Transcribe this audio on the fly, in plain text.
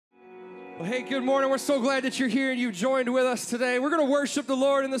Well, hey, good morning. We're so glad that you're here and you joined with us today. We're going to worship the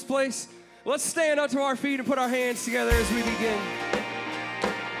Lord in this place. Let's stand up to our feet and put our hands together as we begin.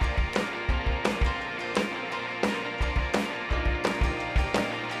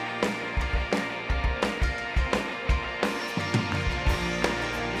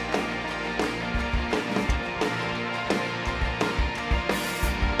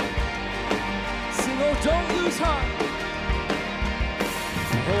 Sing, oh, don't lose heart.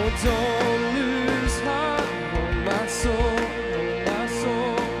 Oh, don't lose heart, oh my soul, oh my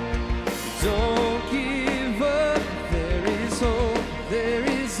soul. Don't give up, there is hope, there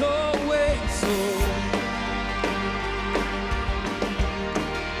is always hope.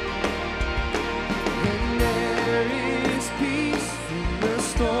 And there is peace in the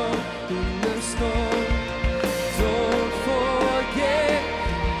storm, in the storm. Don't forget,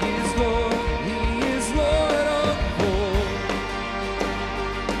 He is Lord of all.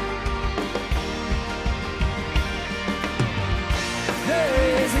 There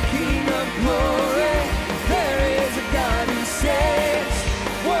is a King of glory. There is a God who saves.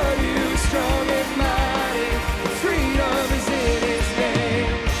 Word you strong and mighty. Freedom is in His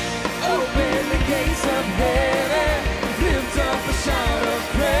name. Open the gates of heaven. Lift up a shout of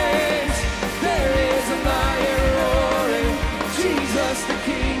praise. There is a lion roaring. Jesus, the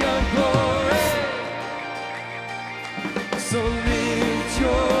King of glory. So lift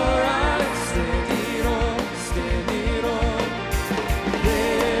your eyes, standing on, standing on.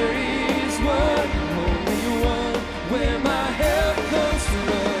 There is one, only one, where my help comes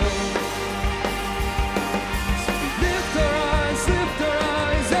from. So we lift our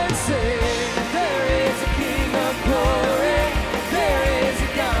eyes and say, there is a King of glory. There is a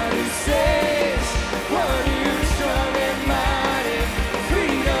God who saves. One who's strong and mighty.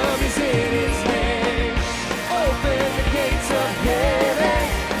 Freedom is in His name. Open the gates of heaven.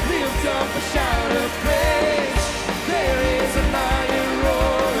 Lift up a shout of praise. There is a lion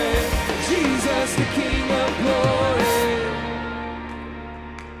roaring. Jesus, the King of glory.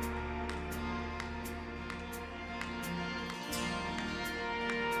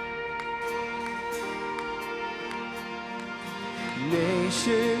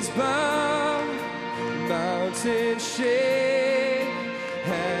 Nations bow, mountains shake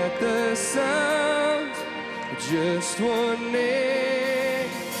at the sound of just one name.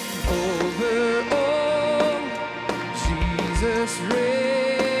 Over all, Jesus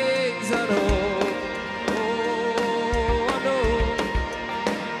reigns. I know, oh, I know.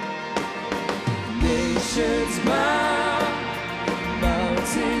 Nations bow,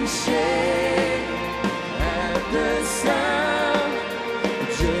 mountains shake at the sound of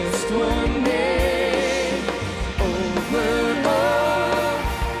just one name. Over all,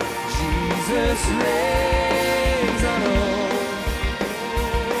 Jesus reigns. I know.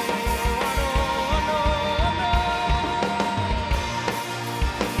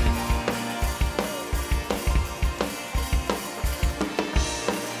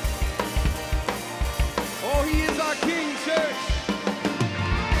 Oh, He is our King, church.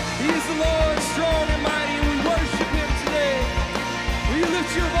 He is the Lord, strong and mighty, and we worship Him today. Will you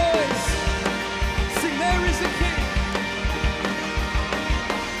lift your voice? Sing, there is a King.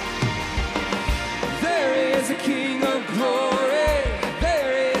 There is a King of glory.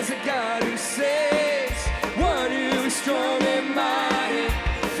 There is a God who saves. One who is strong and mighty.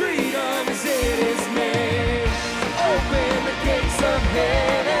 Freedom is in His name. Open the gates of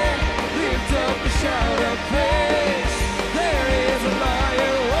heaven. Lift up a shout of praise. There is a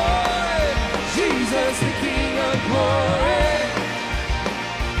lion roaring. Jesus, the King of glory.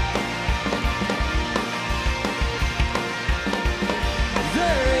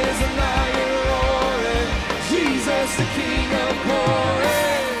 There is a lion roaring. Jesus, the King of glory.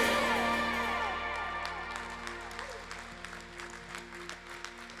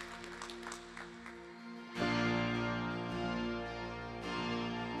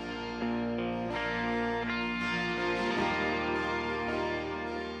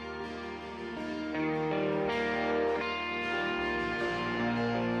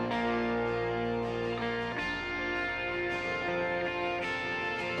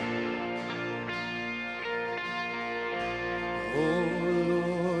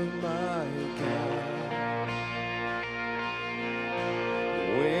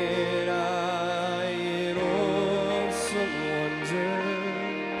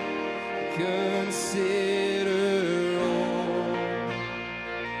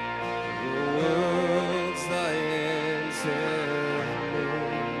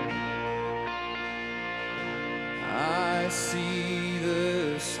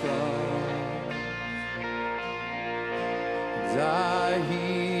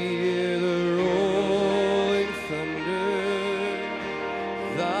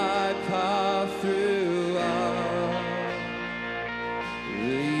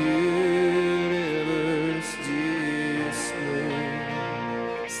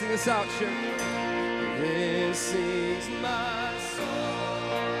 Sing this out, church. This is my song.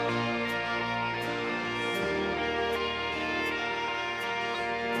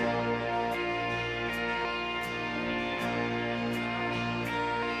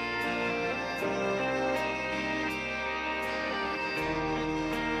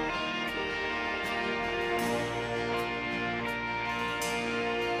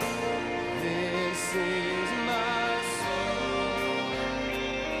 This is my song.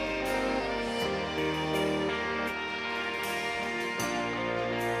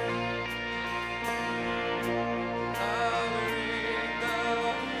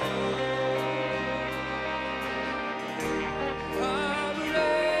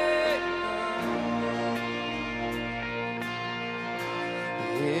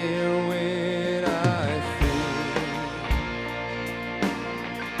 Here when I think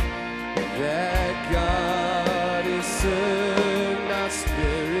that God is Son, not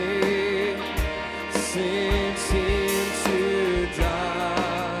Spirit, sent Him to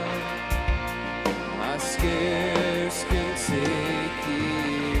die, I scarce can take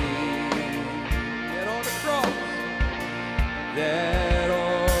it. And on the cross, that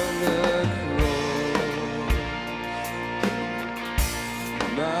on the cross,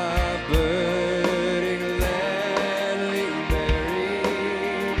 my burden gladly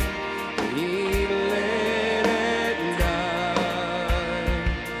buried, He led at night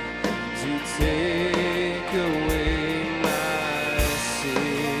to take away my sin.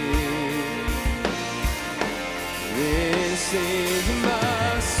 This is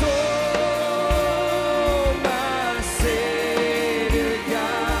my soul, my Savior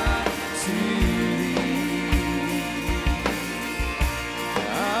God, to Thee.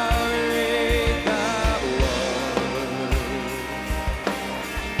 I'll read Thy word.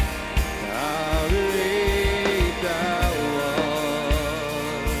 I'll read Thy word.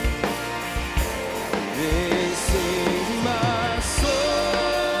 This is my soul,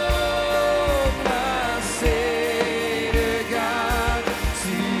 my Savior God,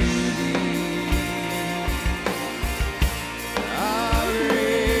 to Thee. I'll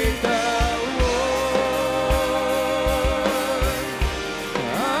read Thy word.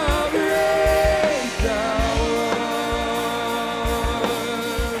 I'll read Thy word.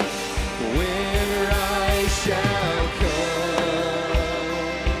 When Christ shall come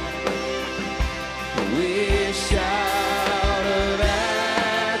with shout of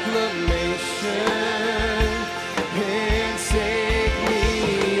acclamation and take me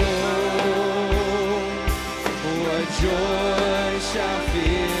home, what joy shall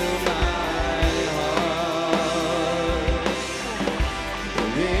fill my heart.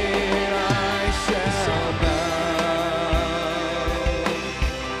 Then I shall bow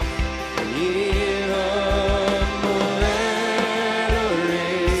in humble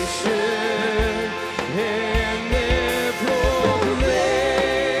adoration, and there proclaim,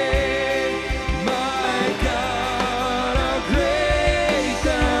 my God, how great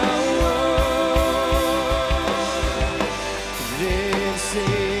Thou art. Then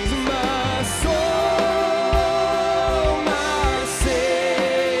sings my soul, my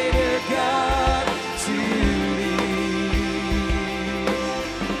Savior God, to Thee.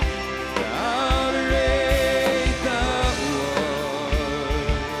 I'll read Thy word.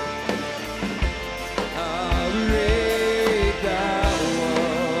 I'll read Thy word.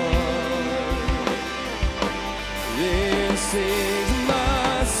 This is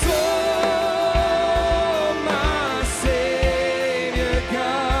my soul, my Savior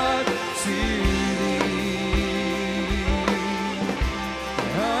God, to Thee.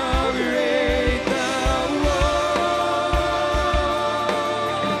 I'll read Thy word.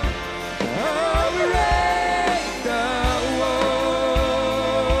 I'll read Thy word.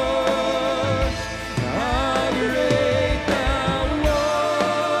 I'll read Thy word.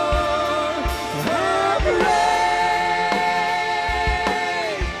 I'll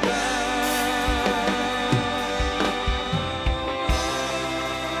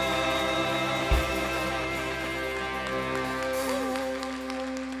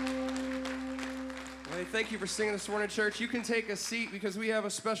Hey, thank you for singing this morning, church. You can take a seat because we have a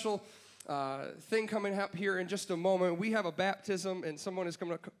special thing coming up here in just a moment. We have a baptism, and someone is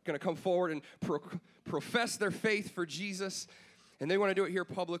going to come forward and profess their faith for Jesus. And they want to do it here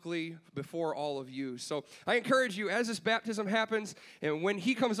publicly before all of you. So I encourage you, as this baptism happens, and when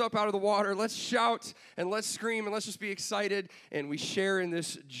he comes up out of the water, let's shout and let's scream and let's just be excited. And we share in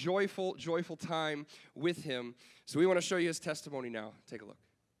this joyful, joyful time with him. So we want to show you his testimony now. Take a look.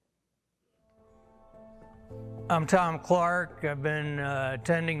 I'm Tom Clark. I've been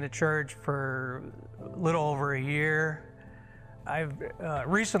attending the church for a little over a year. I've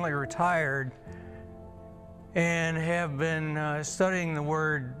recently retired and have been studying the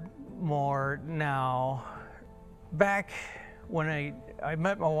Word more now. Back when I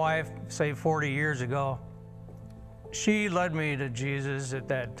met my wife, say 40 years ago, she led me to Jesus at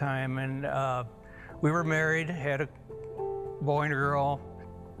that time, and we were married, had a boy and a girl,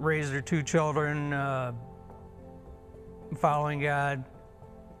 raised our 2 children, following God.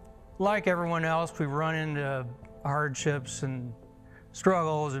 Like everyone else, we run into hardships and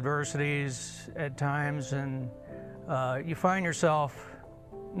struggles, adversities at times, and you find yourself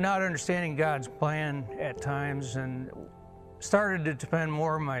not understanding God's plan at times, and started to depend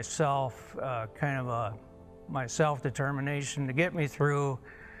more on myself, my self-determination to get me through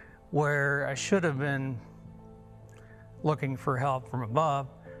where I should have been looking for help from above.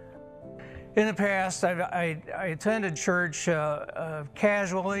 In the past, I attended church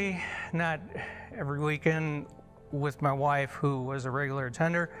casually, not every weekend, with my wife, who was a regular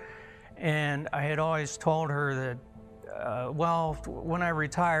attender, and I had always told her that, well, when I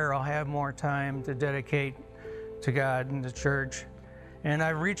retire, I'll have more time to dedicate to God and the church. And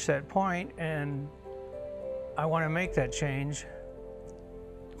I've reached that point, and I want to make that change.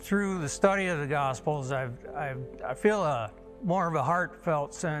 Through the study of the Gospels, I feel more of a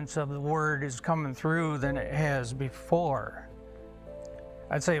heartfelt sense of the Word is coming through than it has before.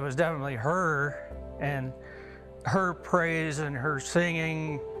 I'd say it was definitely her, and her praise and her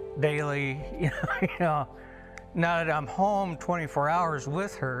singing daily, now that I'm home 24 hours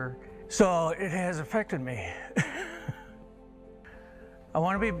with her, so it has affected me. I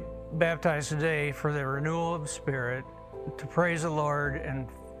want to be baptized today for the renewal of spirit, to praise the Lord and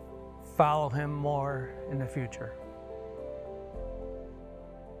follow Him more in the future.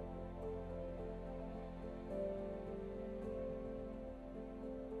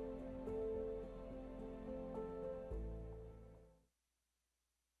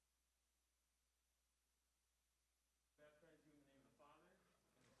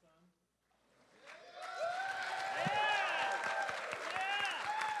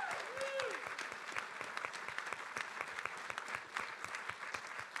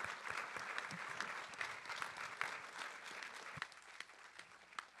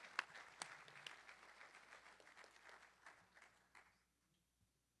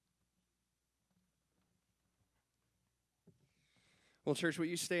 Well, church, will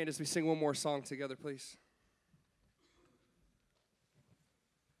you stand as we sing one more song together, please?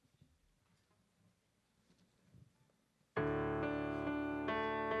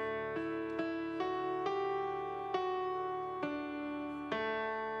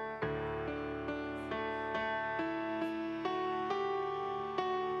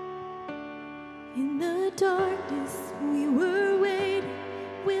 In the darkness, we were waiting,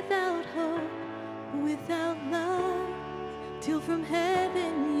 without hope, without love, till from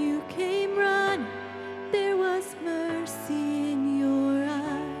heaven you came running. There was mercy in your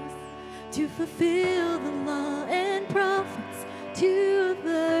eyes to fulfill the law and prophets. To a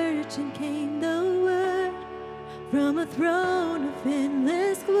virgin came the word, from a throne of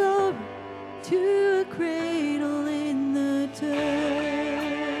endless glory to a cradle in the dirt.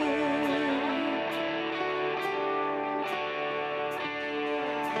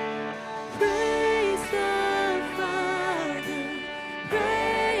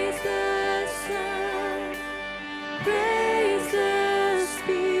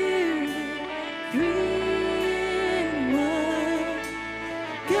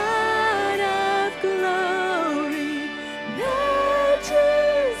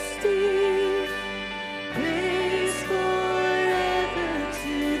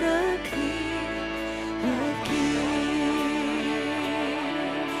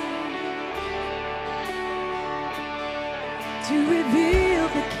 To reveal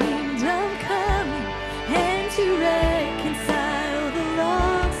the kingdom coming and to reconcile the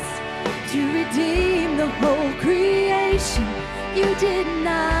lost, to redeem the whole creation. You did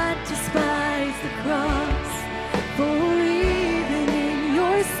not despise the cross, for even in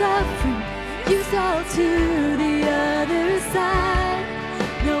your suffering you saw to the other side,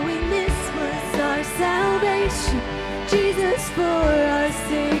 knowing this was our salvation. Jesus, for our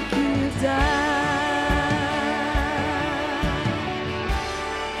sake you died.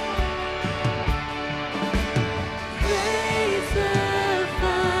 Praise forever.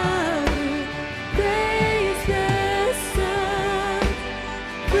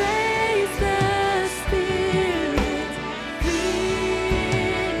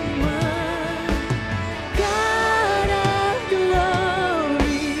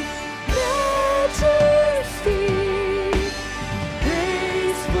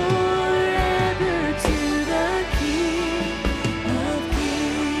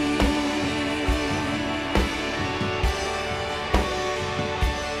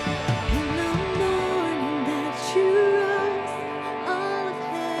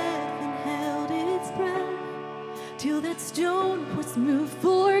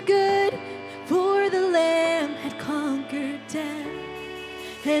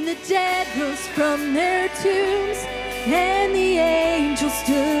 and the dead rose from their tombs, and the angels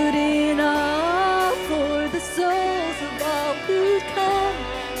stood in awe, for the souls of all who come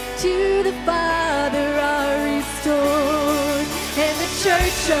to the Father are restored. And the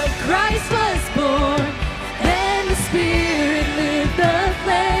church of Christ was born, and the Spirit lit the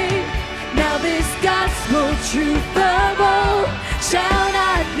flame. Now this gospel truth of old shall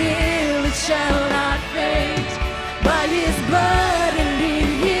not kneel, it shall not faint. By his blood and in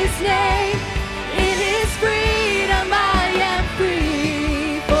his name, in his freedom I am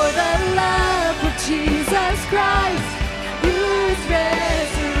free. For the love of Jesus Christ, who's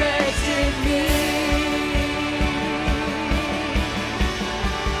resurrected me.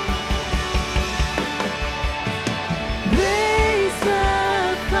 Praise the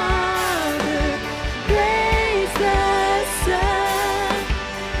Father, praise the Son,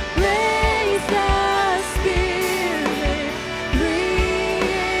 praise the Spirit, three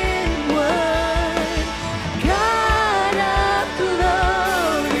in one. God of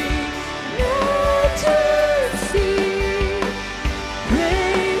glory, majesty,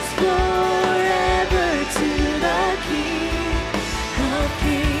 praise forever to the King of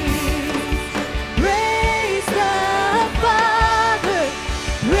Kings. Praise the Father,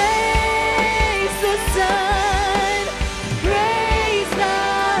 praise the Son, praise the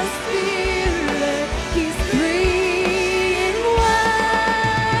Spirit, he's three in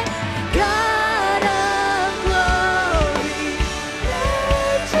one. God of glory,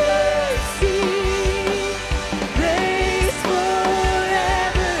 majesty, praise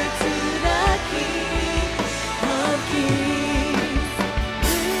forever to the King of Kings.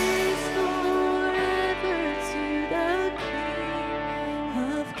 Praise forever to the King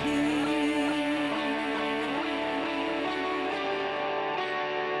of Kings.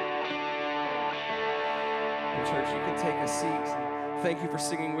 And church, you can take a seat. Thank you for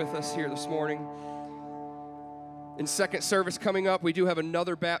singing with us here this morning. In second service coming up, we do have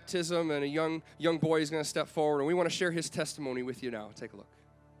another baptism, and a young boy is going to step forward, and we want to share his testimony with you now. Take a look.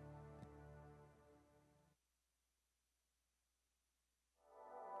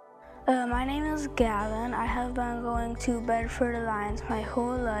 My name is Gavin. I have been going to Bedford Alliance my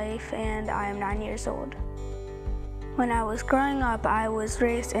whole life, and I am 9 years old. When I was growing up, I was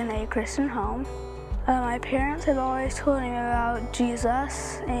raised in a Christian home. My parents have always told me about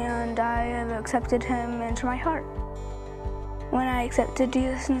Jesus, and I have accepted him into my heart. When I accepted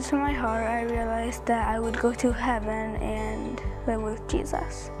Jesus into my heart, I realized that I would go to heaven and live with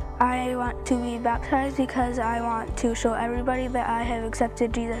Jesus. I want to be baptized because I want to show everybody that I have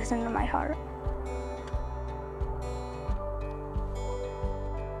accepted Jesus into my heart.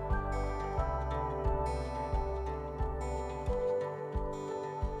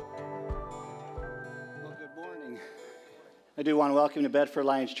 Well, good morning. I do want to welcome you to Bedford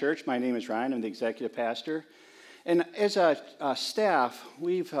Alliance Church. My name is Ryan. I'm the executive pastor. And as a staff,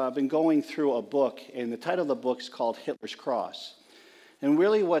 we've been going through a book, and the title of the book is called Hitler's Cross. And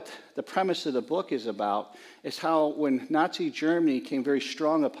really what the premise of the book is about is how when Nazi Germany came very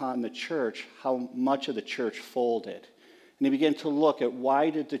strong upon the church, how much of the church folded. And he began to look at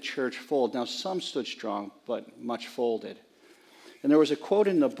why did the church fold. Now, some stood strong, but much folded. And there was a quote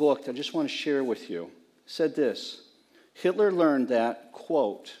in the book that I just want to share with you. It said this: Hitler learned that,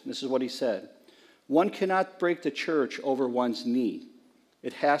 quote, this is what he said, "One cannot break the church over one's knee.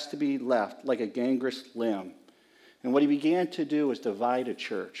 It has to be left like a gangrenous limb." And what he began to do was divide a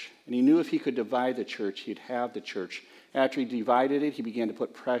church. And he knew if he could divide the church, he'd have the church. After he divided it, he began to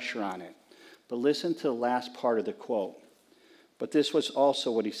put pressure on it. But listen to the last part of the quote. But this was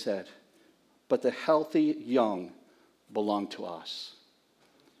also what he said: "But the healthy young belong to us."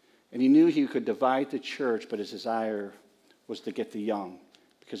 And he knew he could divide the church, but his desire was to get the young.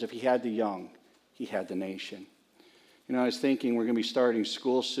 Because if he had the young, he had the nation. You know, I was thinking we're going to be starting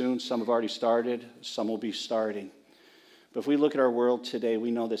school soon. Some have already started. Some will be starting. But if we look at our world today,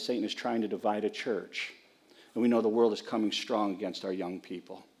 we know that Satan is trying to divide a church. And we know the world is coming strong against our young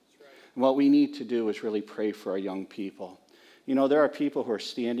people. Right. And what we need to do is really pray for our young people. You know, there are people who are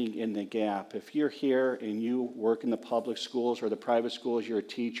standing in the gap. If you're here and you work in the public schools or the private schools, you're a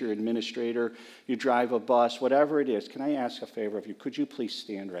teacher, administrator, you drive a bus, whatever it is, can I ask a favor of you? Could you please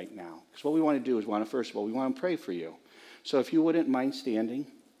stand right now? Because what we want to do is, first of all, we want to pray for you. So if you wouldn't mind standing,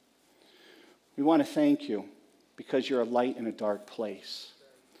 we want to thank you because you're a light in a dark place.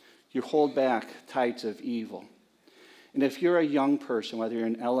 You hold back tides of evil. And if you're a young person, whether you're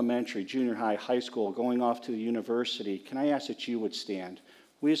in elementary, junior high, high school, going off to the university, can I ask that you would stand?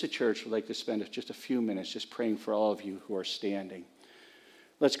 We as a church would like to spend just a few minutes just praying for all of you who are standing.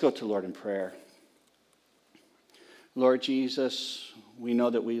 Let's go to the Lord in prayer. Lord Jesus, We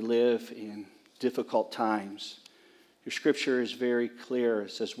know that we live in difficult times. Your scripture is very clear.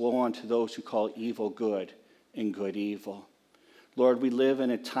 It says, woe unto those who call evil good and good evil. Lord, we live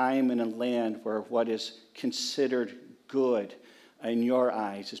in a time and a land where what is considered good in your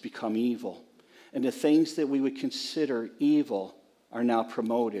eyes has become evil. And the things that we would consider evil are now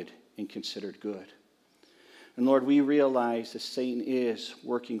promoted and considered good. And Lord, we realize that Satan is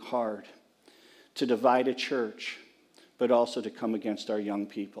working hard to divide a church, but also to come against our young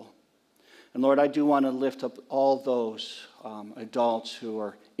people. And Lord, I do want to lift up all those adults who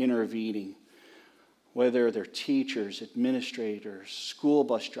are intervening, whether they're teachers, administrators, school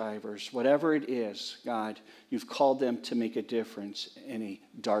bus drivers, whatever it is, God, you've called them to make a difference in a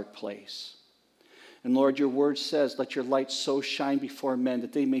dark place. And Lord, your word says, let your light so shine before men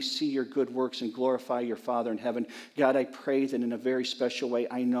that they may see your good works and glorify your Father in heaven. God, I pray that in a very special way,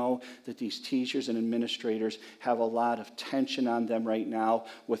 I know that these teachers and administrators have a lot of tension on them right now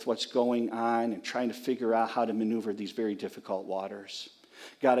with what's going on and trying to figure out how to maneuver these very difficult waters.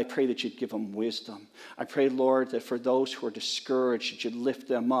 God, I pray that you'd give them wisdom. I pray, Lord, that for those who are discouraged, that you'd lift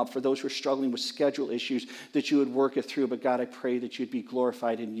them up. For those who are struggling with schedule issues, that you would work it through. But God, I pray that you'd be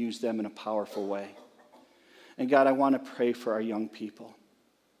glorified and use them in a powerful way. And God, I want to pray for our young people.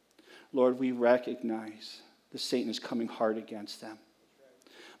 Lord, we recognize that Satan is coming hard against them.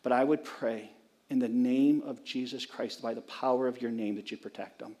 But I would pray in the name of Jesus Christ, by the power of your name, that you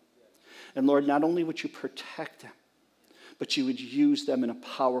protect them. And Lord, not only would you protect them, but you would use them in a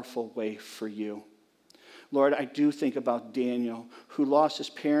powerful way for you. Lord, I do think about Daniel, who lost his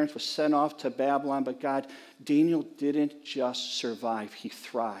parents, was sent off to Babylon. But God, Daniel didn't just survive, he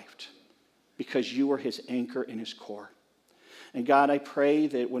thrived, because you were his anchor in his core. And God, I pray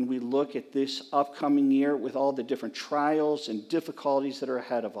that when we look at this upcoming year with all the different trials and difficulties that are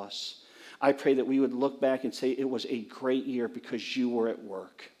ahead of us, I pray that we would look back and say it was a great year because you were at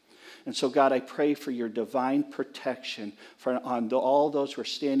work. And so, God, I pray for your divine protection on all those who are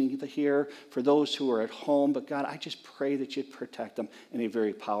standing here, for those who are at home. But, God, I just pray that you'd protect them in a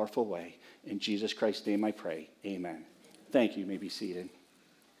very powerful way. In Jesus Christ's name I pray. Amen. Thank you. You may be seated.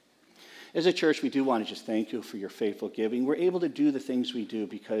 As a church, we do want to just thank you for your faithful giving. We're able to do the things we do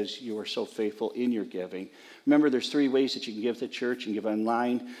because you are so faithful in your giving. Remember, there's 3 ways that you can give to church. You can give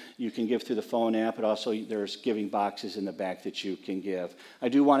online, you can give through the phone app, but also there's giving boxes in the back that you can give. I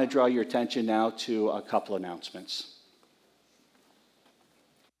do want to draw your attention now to a couple announcements.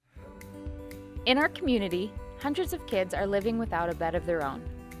 In our community, hundreds of kids are living without a bed of their own.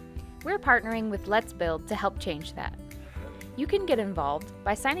 We're partnering with Let's Build to help change that. You can get involved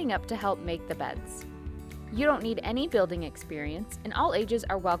by signing up to help make the beds. You don't need any building experience, and all ages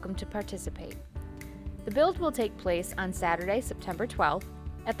are welcome to participate. The build will take place on Saturday, September 12th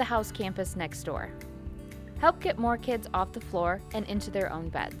at the house campus next door. Help get more kids off the floor and into their own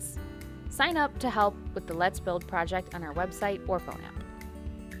beds. Sign up to help with the Let's Build project on our website or phone app.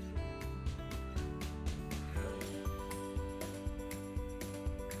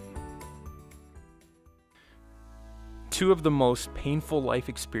 Two of the most painful life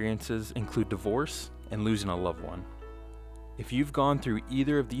experiences include divorce and losing a loved one. If you've gone through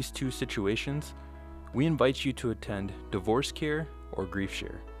either of these 2 situations, we invite you to attend Divorce Care or Grief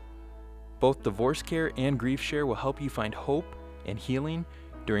Share. Both Divorce Care and Grief Share will help you find hope and healing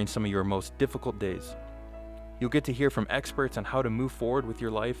during some of your most difficult days. You'll get to hear from experts on how to move forward with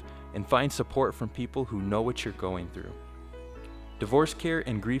your life and find support from people who know what you're going through. Divorce Care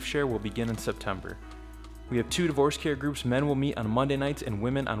and Grief Share will begin in September. We have 2 divorce care groups. Men will meet on Monday nights and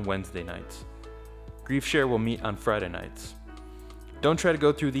women on Wednesday nights. Grief Share will meet on Friday nights. Don't try to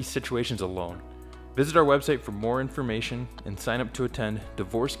go through these situations alone. Visit our website for more information and sign up to attend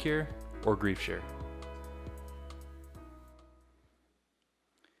Divorce Care or Grief Share.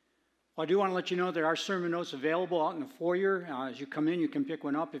 Well, I do want to let you know there are sermon notes available out in the foyer. As you come in, you can pick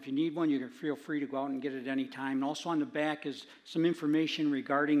one up. If you need one, you can feel free to go out and get it at any time. And also on the back is some information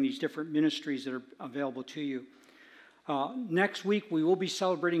regarding these different ministries that are available to you. Next week, we will be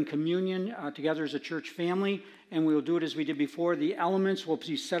celebrating communion together as a church family, and we will do it as we did before. The elements will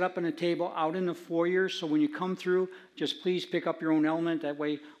be set up on a table out in the foyer, so when you come through, just please pick up your own element. That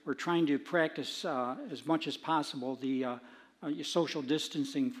way, we're trying to practice as much as possible the social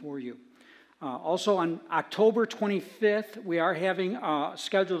distancing for you. Also on October 25th, we are having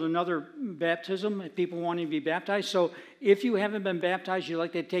scheduled another baptism, people wanting to be baptized. So if you haven't been baptized, you'd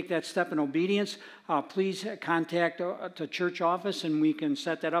like to take that step in obedience, please contact the church office and we can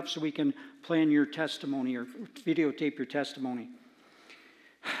set that up so we can plan your testimony or videotape your testimony.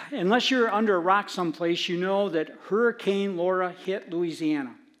 Unless you're under a rock someplace, you know that Hurricane Laura hit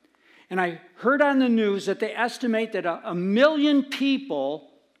Louisiana. And I heard on the news that they estimate that a million people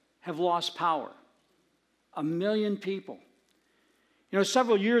have lost power. 1 million people. You know,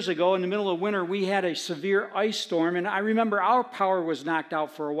 several years ago in the middle of winter, we had a severe ice storm, and I remember our power was knocked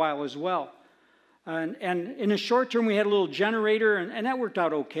out for a while as well. And in the short term, we had a little generator, and that worked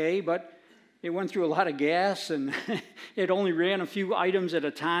out okay, but it went through a lot of gas, and it only ran a few items at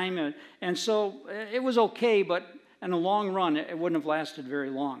a time. And so it was okay, but in the long run, it wouldn't have lasted very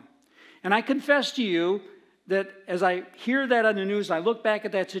long. And I confess to you that as I hear that on the news, I look back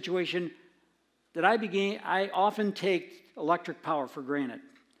at that situation, that I often take electric power for granted.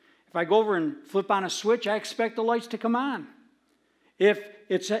 If I go over and flip on a switch, I expect the lights to come on. If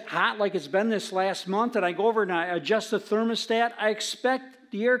it's hot like it's been this last month and I go over and I adjust the thermostat, I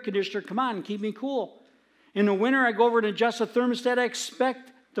expect the air conditioner to come on and keep me cool. In the winter, I go over and adjust the thermostat, I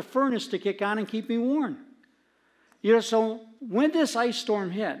expect the furnace to kick on and keep me warm. You know, so when this ice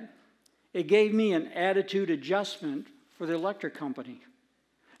storm hit, it gave me an attitude adjustment for the electric company.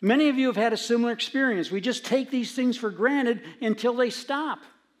 Many of you have had a similar experience. We just take these things for granted until they stop.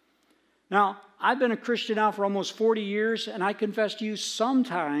 Now, I've been a Christian now for almost 40 years, and I confess to you,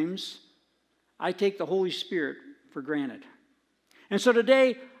 sometimes I take the Holy Spirit for granted. And so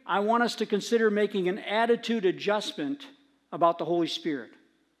today, I want us to consider making an attitude adjustment about the Holy Spirit.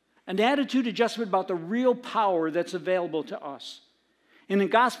 An attitude adjustment about the real power that's available to us. In the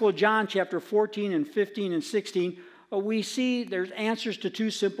Gospel of John, chapter 14 and 15 and 16, we see there's answers to two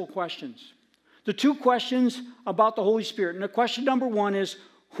simple questions. The two questions about the Holy Spirit. And the question number one is,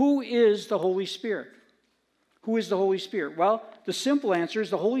 who is the Holy Spirit? Who is the Holy Spirit? Well, the simple answer is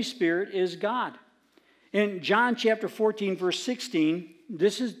the Holy Spirit is God. In John chapter 14, verse 16,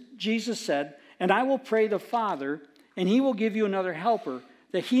 this is Jesus said, "And I will pray the Father, and he will give you another helper,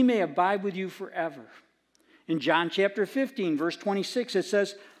 that he may abide with you forever." In John chapter 15, verse 26, it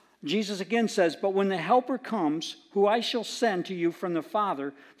says, Jesus again says, "But when the Helper comes, who I shall send to you from the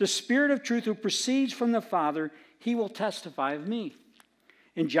Father, the Spirit of truth who proceeds from the Father, he will testify of me."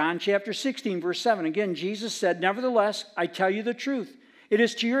 In John chapter 16, verse 7, again, Jesus said, "Nevertheless, I tell you the truth. It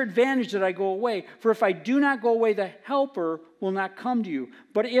is to your advantage that I go away. For if I do not go away, the Helper will not come to you.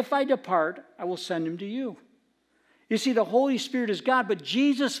 But if I depart, I will send him to you." You see, the Holy Spirit is God, but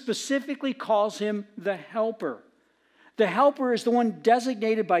Jesus specifically calls him the Helper. The Helper is the one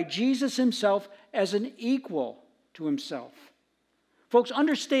designated by Jesus himself as an equal to himself. Folks,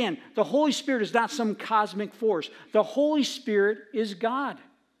 understand, the Holy Spirit is not some cosmic force. The Holy Spirit is God.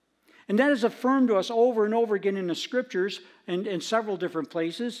 And that is affirmed to us over and over again in the Scriptures and in several different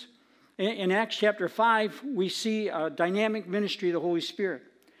places. In Acts chapter 5, we see a dynamic ministry of the Holy Spirit.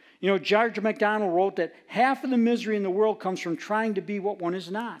 You know, George MacDonald wrote that half of the misery in the world comes from trying to be what one is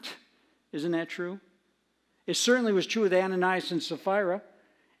not. Isn't that true? It certainly was true with Ananias and Sapphira.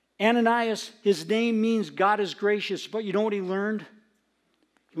 Ananias, his name means God is gracious, but you know what he learned?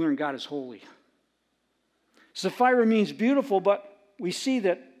 He learned God is holy. Sapphira means beautiful, but we see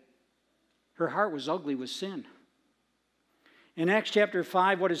that her heart was ugly with sin. In Acts chapter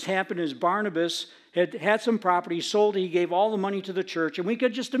 5, what has happened is Barnabas had some property, sold it, he gave all the money to the church, and we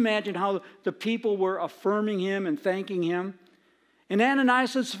could just imagine how the people were affirming him and thanking him. And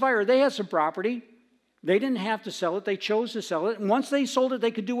Ananias and Sapphira, they had some property. They didn't have to sell it. They chose to sell it. And once they sold it,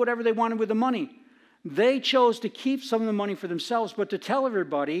 they could do whatever they wanted with the money. They chose to keep some of the money for themselves, but to tell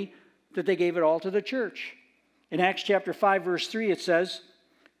everybody that they gave it all to the church. In Acts chapter 5, verse 3, it says,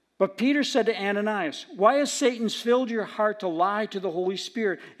 "But Peter said to Ananias, 'Why has Satan filled your heart to lie to the Holy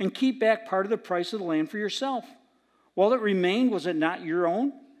Spirit and keep back part of the price of the land for yourself? While it remained, was it not your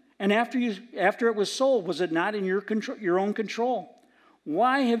own? And after it was sold, was it not in your own control?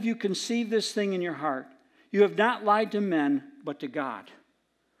 Why have you conceived this thing in your heart? You have not lied to men, but to God.'"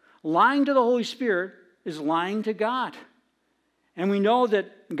 Lying to the Holy Spirit is lying to God. And we know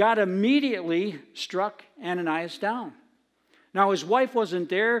that God immediately struck Ananias down. Now, his wife wasn't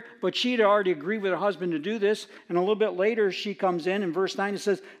there, but she had already agreed with her husband to do this. And a little bit later, she comes in verse 9, it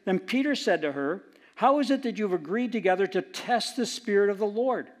says, "Then Peter said to her, 'How is it that you have agreed together to test the Spirit of the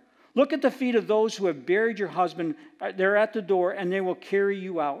Lord? Look at the feet of those who have buried your husband. They're at the door, and they will carry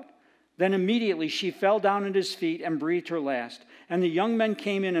you out.' Then immediately she fell down at his feet and breathed her last. And the young men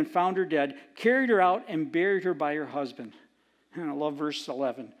came in and found her dead, carried her out, and buried her by her husband." And I love verse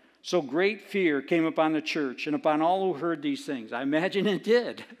 11. "So great fear came upon the church and upon all who heard these things." I imagine it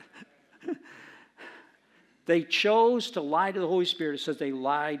did. They chose to lie to the Holy Spirit. It says they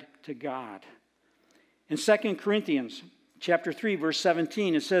lied to God. In 2 Corinthians chapter 3, verse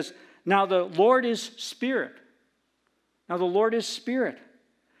 17, it says, "Now the Lord is Spirit." Now the Lord is Spirit.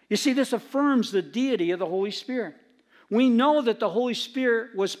 You see, this affirms the deity of the Holy Spirit. We know that the Holy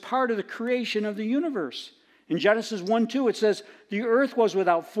Spirit was part of the creation of the universe. In Genesis 1:2, it says, the earth was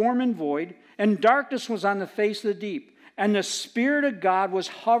without form and void, and darkness was on the face of the deep, and the Spirit of God was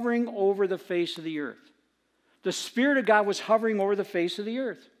hovering over the face of the earth. The Spirit of God was hovering over the face of the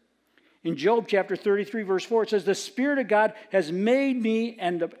earth. In Job chapter 33, verse 4, it says, the Spirit of God has made me,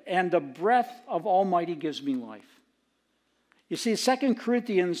 and the breath of Almighty gives me life. You see, 2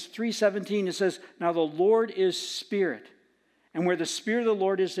 Corinthians 3:17, it says, now the Lord is Spirit, and where the Spirit of the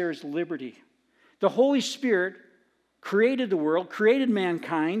Lord is, there is liberty. The Holy Spirit created the world, created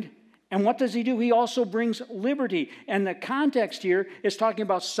mankind, and what does he do? He also brings liberty. And the context here is talking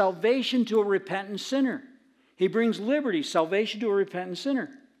about salvation to a repentant sinner. He brings liberty, salvation to a repentant sinner.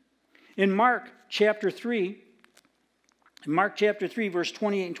 In Mark chapter 3, verse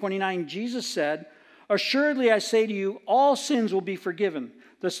 28 and 29, Jesus said, assuredly I say to you, all sins will be forgiven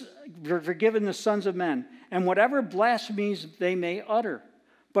the sons of men, and whatever blasphemies they may utter.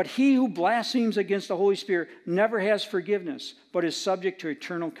 But he who blasphemes against the Holy Spirit never has forgiveness, but is subject to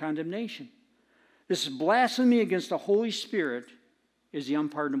eternal condemnation. This blasphemy against the Holy Spirit is the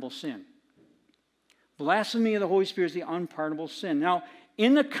unpardonable sin. Blasphemy of the Holy Spirit is the unpardonable sin. Now,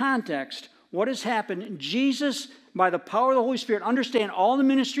 in the context, what has happened, Jesus, by the power of the Holy Spirit, understand all the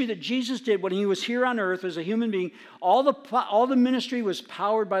ministry that Jesus did when he was here on earth as a human being, all the ministry was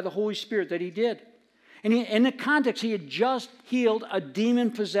powered by the Holy Spirit that he did. And in the context, he had just healed a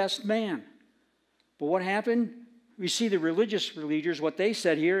demon-possessed man. But what happened? We see the religious leaders, what they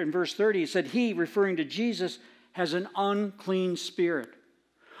said here in verse 30. It said, he, referring to Jesus, has an unclean spirit.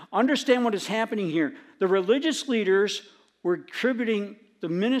 Understand what is happening here. The religious leaders were attributing the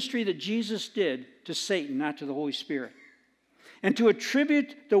ministry that Jesus did to Satan, not to the Holy Spirit. And to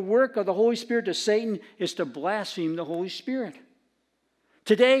attribute the work of the Holy Spirit to Satan is to blaspheme the Holy Spirit.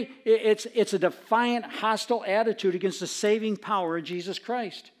 Today, it's a defiant, hostile attitude against the saving power of Jesus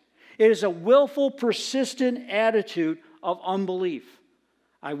Christ. It is a willful, persistent attitude of unbelief.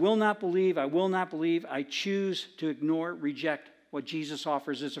 I will not believe, I will not believe. I choose to ignore, reject what Jesus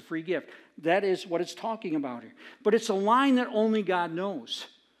offers as a free gift. That is what it's talking about here. But it's a line that only God knows.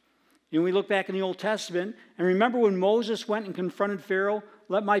 And we look back in the Old Testament, and remember when Moses went and confronted Pharaoh,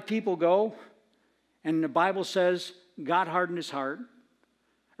 let my people go? And the Bible says God hardened his heart.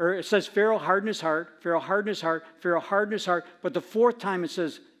 Or it says Pharaoh hardened his heart, Pharaoh hardened his heart, Pharaoh hardened his heart. But the fourth time it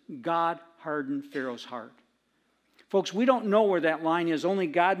says God hardened Pharaoh's heart. Folks, we don't know where that line is. Only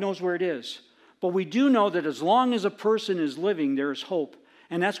God knows where it is. But we do know that as long as a person is living, there is hope.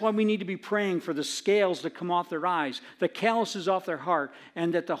 And that's why we need to be praying for the scales to come off their eyes, the calluses off their heart,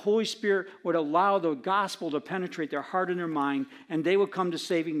 and that the Holy Spirit would allow the gospel to penetrate their heart and their mind, and they would come to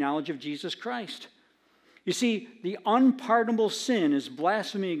saving knowledge of Jesus Christ. You see, the unpardonable sin is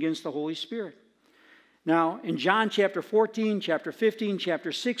blasphemy against the Holy Spirit. Now, in John chapter 14, chapter 15,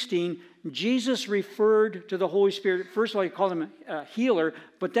 chapter 16, Jesus referred to the Holy Spirit. First of all, he called him a healer,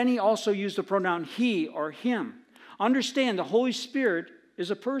 but then he also used the pronoun he or him. Understand, the Holy Spirit is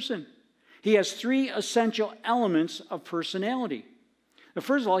a person. He has three essential elements of personality.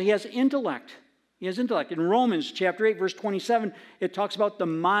 First of all, he has intellect. He has intellect. In Romans chapter 8, verse 27, it talks about the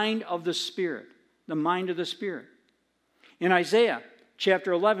mind of the Spirit. The mind of the Spirit. In Isaiah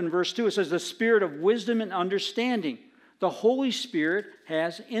chapter 11, verse 2, it says, the spirit of wisdom and understanding. The Holy Spirit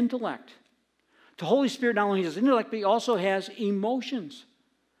has intellect. The Holy Spirit not only has intellect, but he also has emotions.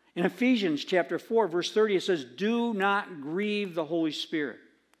 In Ephesians chapter 4, verse 30, it says, do not grieve the Holy Spirit.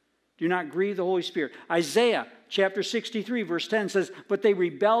 Do not grieve the Holy Spirit. Isaiah chapter 63, verse 10 says, but they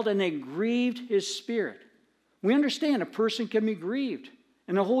rebelled and they grieved his spirit. We understand a person can be grieved,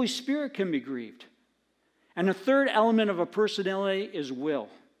 and the Holy Spirit can be grieved. And the third element of a personality is will.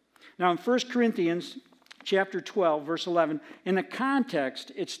 Now in 1 Corinthians chapter 12, verse 11, in the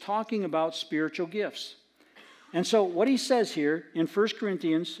context, it's talking about spiritual gifts. And so what he says here in 1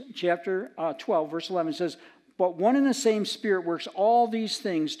 Corinthians chapter 12, verse 11, says, but one and the same Spirit works all these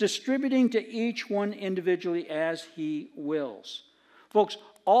things, distributing to each one individually as he wills. Folks,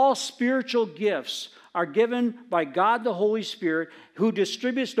 all spiritual gifts are given by God the Holy Spirit, who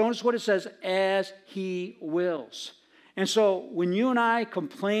distributes, notice what it says, as he wills. And so when you and I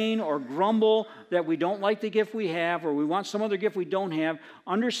complain or grumble that we don't like the gift we have, or we want some other gift we don't have,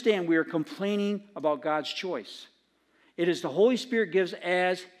 understand we are complaining about God's choice. It is the Holy Spirit gives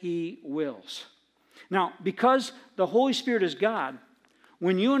as he wills. Now, because the Holy Spirit is God,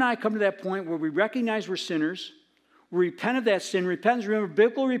 when you and I come to that point where we recognize we're sinners, we repent of that sin. Repentance, remember,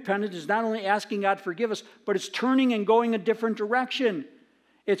 biblical repentance is not only asking God to forgive us, but it's turning and going a different direction.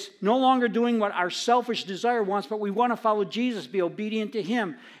 It's no longer doing what our selfish desire wants, but we want to follow Jesus, be obedient to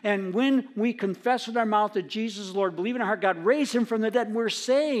him. And when we confess with our mouth that Jesus is Lord, believe in our heart God raised him from the dead, we're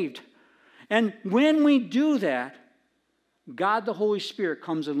saved. And when we do that, God the Holy Spirit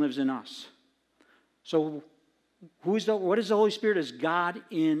comes and lives in us. So what is the Holy Spirit? It's God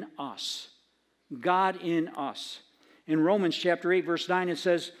in us. God in us. In Romans chapter 8, verse 9, it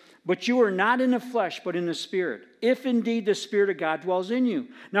says, "But you are not in the flesh, but in the Spirit, if indeed the Spirit of God dwells in you.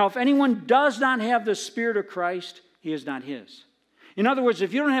 Now, if anyone does not have the Spirit of Christ, he is not his." In other words,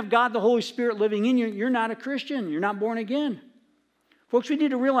 if you don't have God the Holy Spirit living in you, you're not a Christian. You're not born again. Folks, we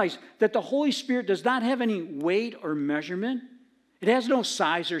need to realize that the Holy Spirit does not have any weight or measurement. It has no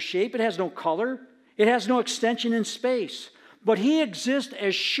size or shape. It has no color. It has no extension in space. But he exists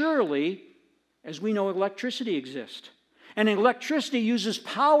as surely as we know electricity exists. And electricity uses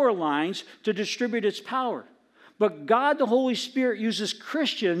power lines to distribute its power. But God, the Holy Spirit, uses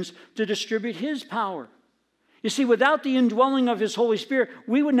Christians to distribute his power. You see, without the indwelling of his Holy Spirit,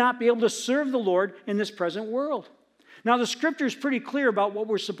 we would not be able to serve the Lord in this present world. Now, the Scripture is pretty clear about what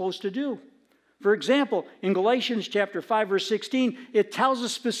we're supposed to do. For example, in Galatians chapter 5, verse 16, it tells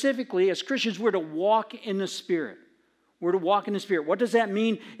us specifically, as Christians, we're to walk in the Spirit. We're to walk in the Spirit. What does that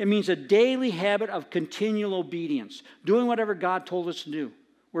mean? It means a daily habit of continual obedience, doing whatever God told us to do.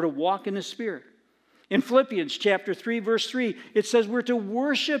 We're to walk in the Spirit. In Philippians chapter 3, verse 3, it says we're to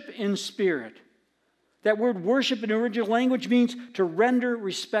worship in spirit. That word worship in the original language means to render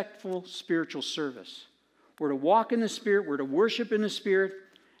respectful spiritual service. We're to walk in the Spirit. We're to worship in the Spirit.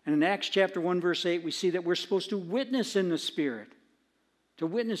 And in Acts chapter 1, verse 8, we see that we're supposed to witness in the Spirit. To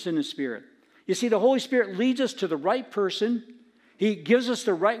witness in the Spirit. You see, the Holy Spirit leads us to the right person. He gives us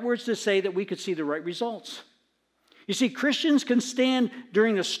the right words to say that we could see the right results. You see, Christians can stand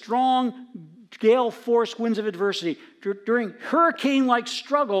during the strong gale-force winds of adversity, during hurricane-like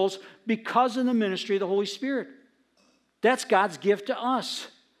struggles because of the ministry of the Holy Spirit. That's God's gift to us.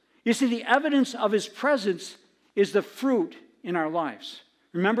 You see, the evidence of his presence is the fruit in our lives.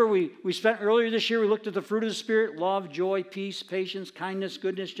 Remember, we spent earlier this year, we looked at the fruit of the Spirit: love, joy, peace, patience, kindness,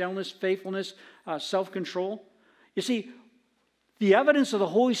 goodness, gentleness, faithfulness, self-control. You see, the evidence of the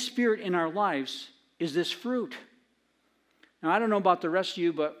Holy Spirit in our lives is this fruit. Now, I don't know about the rest of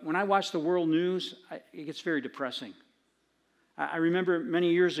you, but when I watch the world news, it gets very depressing. I remember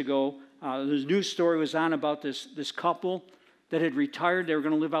many years ago, this news story was on about this couple that had retired. They were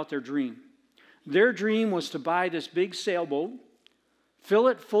going to live out their dream. Their dream was to buy this big sailboat, fill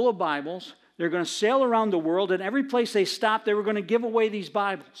it full of Bibles. They're going to sail around the world, and every place they stopped, they were going to give away these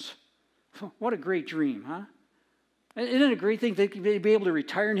Bibles. What a great dream, huh? Isn't it a great thing they'd be able to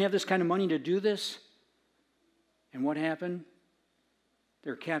retire and have this kind of money to do this? And what happened? They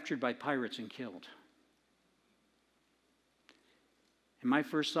were captured by pirates and killed. And my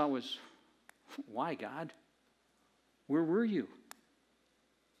first thought was, why, God? Where were you?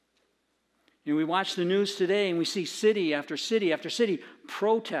 And we watch the news today and we see city after city after city,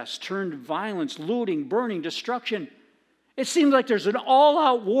 protests turned violence, looting, burning, destruction. It seems like there's an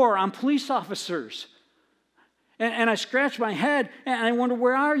all-out war on police officers. And I scratch my head and I wonder,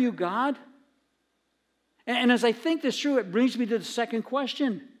 where are you, God? And as I think this through, it brings me to the second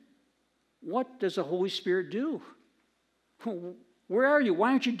question. What does the Holy Spirit do? Where are you?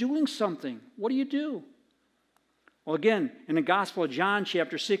 Why aren't you doing something? What do you do? Well, again, in the Gospel of John,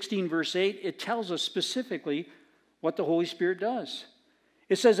 chapter 16, verse 8, it tells us specifically what the Holy Spirit does.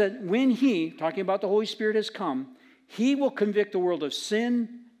 It says that when he, talking about the Holy Spirit, has come, he will convict the world of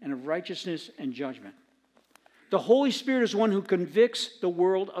sin and of righteousness and judgment. The Holy Spirit is the one who convicts the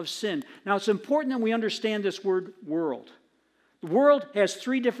world of sin. Now, it's important that we understand this word world. The world has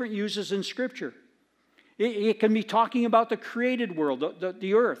three different uses in Scripture. It can be talking about the created world,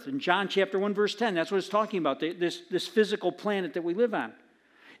 the earth. In John chapter 1, verse 10, that's what it's talking about, this physical planet that we live on.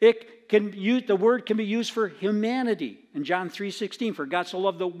 The word can be used for humanity. In John 3:16, for God so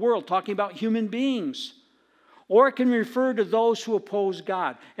loved the world, talking about human beings. Or it can refer to those who oppose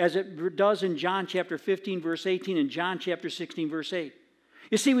God, as it does in John chapter 15, verse 18, and John chapter 16, verse 8.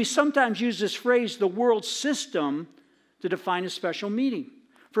 You see, we sometimes use this phrase, the world system, to define a special meaning.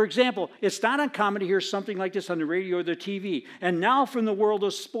 For example, it's not uncommon to hear something like this on the radio or the TV, and now from the world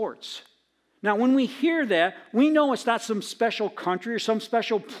of sports. Now, when we hear that, we know it's not some special country or some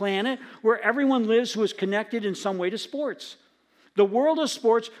special planet where everyone lives who is connected in some way to sports. The world of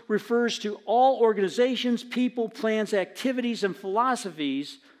sports refers to all organizations, people, plans, activities, and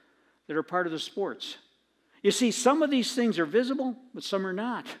philosophies that are part of the sports. You see, some of these things are visible, but some are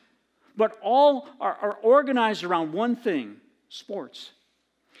not. But all are organized around one thing, sports.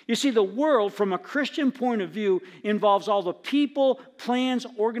 You see, the world, from a Christian point of view, involves all the people, plans,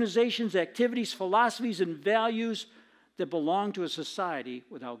 organizations, activities, philosophies, and values that belong to a society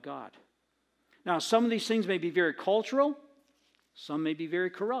without God. Now, some of these things may be very cultural, some may be very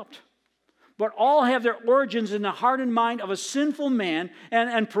corrupt, but all have their origins in the heart and mind of a sinful man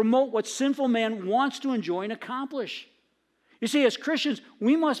and promote what sinful man wants to enjoy and accomplish. You see, as Christians,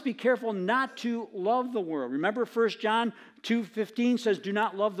 we must be careful not to love the world. Remember 1 John 2:15 says, do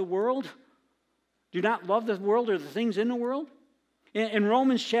not love the world. Do not love the world or the things in the world. In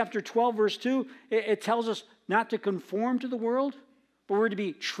Romans chapter 12, verse 2, it tells us not to conform to the world, but we're to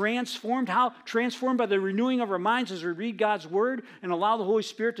be transformed. How? Transformed by the renewing of our minds as we read God's word and allow the Holy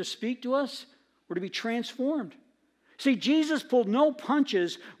Spirit to speak to us. We're to be transformed. See, Jesus pulled no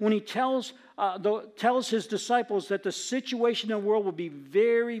punches when he tells his disciples that the situation in the world will be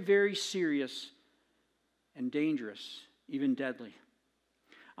very, very serious and dangerous, even deadly.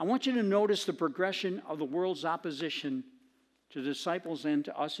 I want you to notice the progression of the world's opposition to the disciples and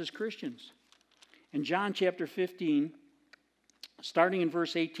to us as Christians. In John chapter 15, starting in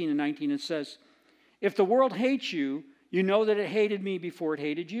verse 18 and 19, it says, if the world hates you, you know that it hated me before it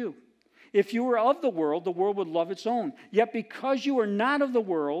hated you. If you were of the world would love its own. Yet because you are not of the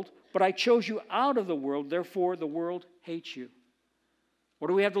world, but I chose you out of the world, therefore the world hates you. What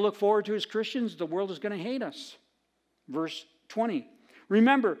do we have to look forward to as Christians? The world is going to hate us. Verse 20.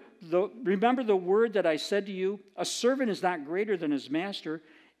 Remember the word that I said to you, a servant is not greater than his master.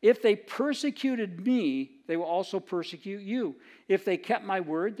 If they persecuted me, they will also persecute you. If they kept my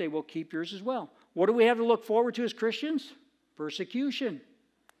word, they will keep yours as well. What do we have to look forward to as Christians? Persecution.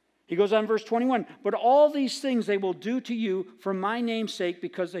 He goes on verse 21, but all these things they will do to you for my name's sake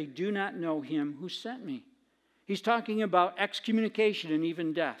because they do not know him who sent me. He's talking about excommunication and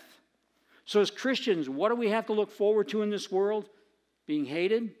even death. So as Christians, what do we have to look forward to in this world? Being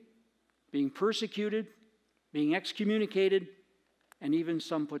hated, being persecuted, being excommunicated, and even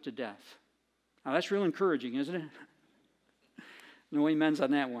some put to death. Now that's real encouraging, isn't it? No amens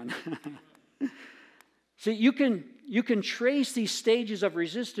on that one. See, you can trace these stages of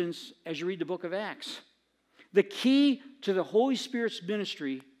resistance as you read the book of Acts. The key to the Holy Spirit's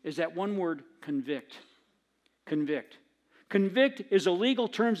ministry is that one word, convict. Convict. Convict is a legal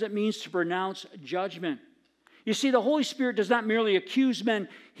term that means to pronounce judgment. You see, the Holy Spirit does not merely accuse men.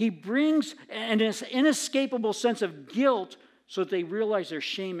 He brings an inescapable sense of guilt so that they realize their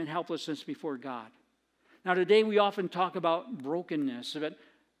shame and helplessness before God. Now, today we often talk about brokenness,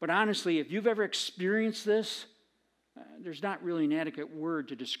 but honestly, if you've ever experienced this, there's not really an adequate word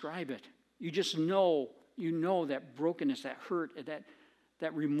to describe it. You just know, that brokenness, that hurt,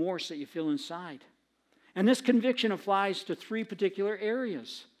 that remorse that you feel inside. And this conviction applies to three particular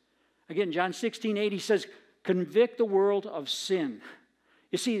areas. Again, John 16:8, he says, convict the world of sin.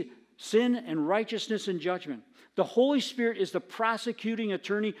 You see, sin and righteousness and judgment. The Holy Spirit is the prosecuting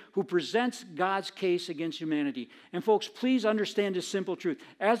attorney who presents God's case against humanity. And folks, please understand this simple truth.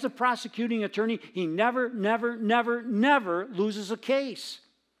 As the prosecuting attorney, he never loses a case.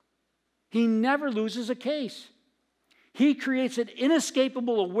 He never loses a case. He creates an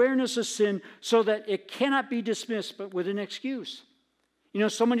inescapable awareness of sin so that it cannot be dismissed but with an excuse. You know,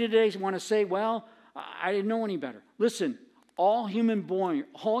 so many today want to say, well, I didn't know any better. Listen, all human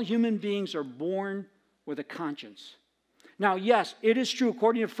beings are born with a conscience. Now, yes, it is true,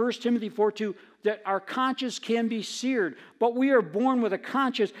 according to 1 Timothy 4:2, that our conscience can be seared, but we are born with a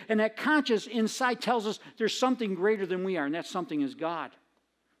conscience, and that conscience inside tells us there's something greater than we are, and that something is God.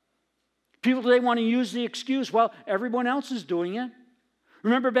 People today want to use the excuse, well, everyone else is doing it.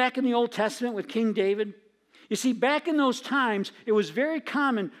 Remember back in the Old Testament with King David? You see, back in those times, it was very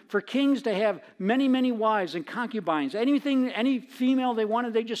common for kings to have many, many wives and concubines. Any female they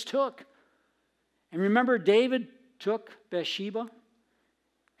wanted, they just took. And remember, David took Bathsheba,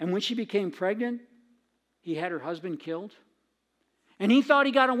 and when she became pregnant, he had her husband killed. And he thought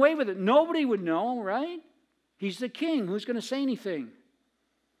he got away with it. Nobody would know, right? He's the king. Who's going to say anything?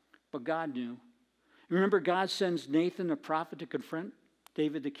 But God knew. Remember, God sends Nathan, the prophet, to confront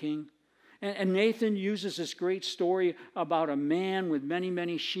David the king. And Nathan uses this great story about a man with many,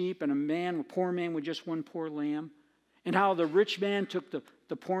 many sheep and a poor man with just one poor lamb. And how the rich man took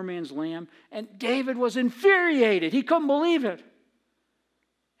the poor man's lamb. And David was infuriated. He couldn't believe it.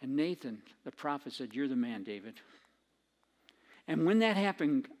 And Nathan, the prophet, said, you're the man, David. And when that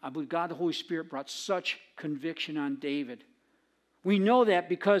happened, I believe God, the Holy Spirit, brought such conviction on David. We know that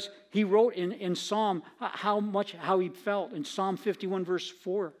because he wrote in Psalm how he felt. In Psalm 51, verse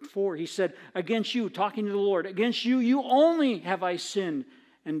 4, he said, against you, talking to the Lord, against you only have I sinned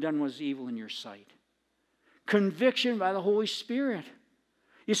and done what is evil in your sight. Conviction by the Holy Spirit.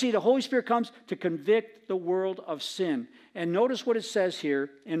 You see, the Holy Spirit comes to convict the world of sin. And notice what it says here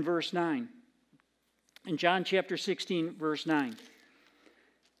in verse 9. In John chapter 16, verse 9.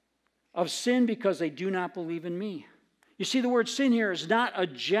 Of sin because they do not believe in me. You see, the word sin here is not a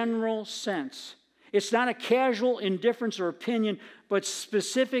general sense. It's not a casual indifference or opinion, but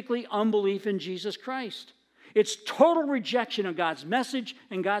specifically unbelief in Jesus Christ. It's total rejection of God's message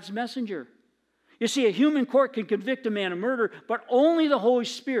and God's messenger. You see, a human court can convict a man of murder, but only the Holy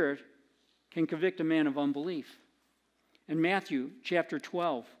Spirit can convict a man of unbelief. In Matthew chapter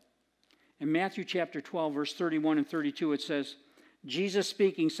 12, verse 31 and 32, it says, Jesus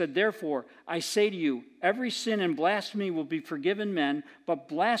speaking said, therefore, I say to you, every sin and blasphemy will be forgiven men, but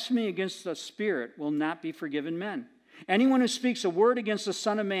blasphemy against the Spirit will not be forgiven men. Anyone who speaks a word against the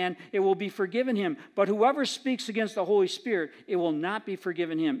Son of Man, it will be forgiven him. But whoever speaks against the Holy Spirit, it will not be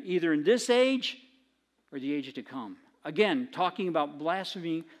forgiven him, either in this age or the age to come. Again, talking about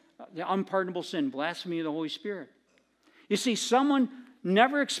blasphemy, the unpardonable sin, blasphemy of the Holy Spirit. You see, someone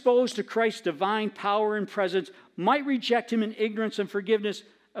never exposed to Christ's divine power and presence might reject him in ignorance and forgiveness,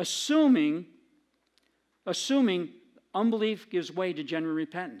 assuming unbelief gives way to genuine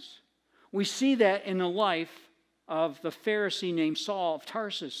repentance. We see that in the life of the Pharisee named Saul of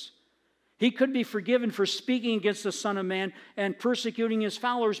Tarsus. He could be forgiven for speaking against the Son of Man and persecuting his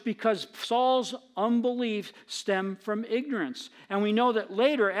followers because Saul's unbelief stemmed from ignorance. And we know that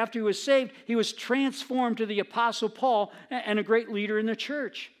later, after he was saved, he was transformed to the Apostle Paul and a great leader in the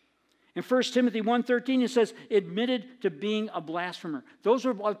church. In 1 Timothy 1:13, it says, admitted to being a blasphemer. Those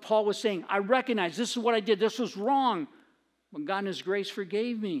are what Paul was saying. I recognize this is what I did. This was wrong. But God in His grace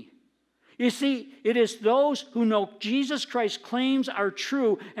forgave me. You see, it is those who know Jesus Christ's claims are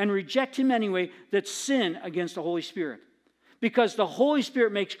true and reject Him anyway that sin against the Holy Spirit. Because the Holy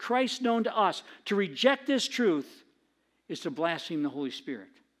Spirit makes Christ known to us. To reject this truth is to blaspheme the Holy Spirit.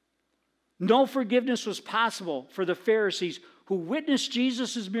 No forgiveness was possible for the Pharisees who witnessed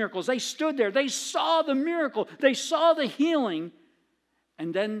Jesus' miracles. They stood there. They saw the miracle. They saw the healing.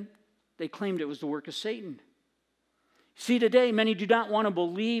 And then they claimed it was the work of Satan. See, today, many do not want to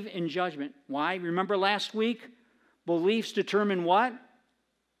believe in judgment. Why? Remember last week? Beliefs determine what?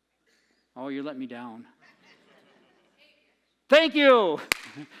 Oh, you let me down. Thank you.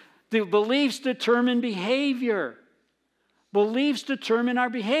 The beliefs determine behavior. Beliefs determine our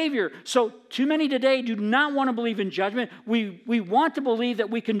behavior. So, too many today do not want to believe in judgment. We want to believe that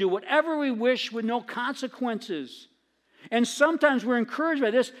we can do whatever we wish with no consequences. And sometimes we're encouraged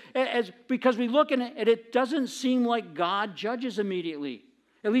by this because we look at it and it doesn't seem like God judges immediately.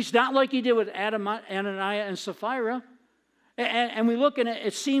 At least not like He did with Ananias and Sapphira. And we look at it,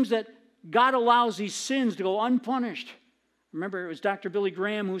 it seems that God allows these sins to go unpunished. Remember, it was Dr. Billy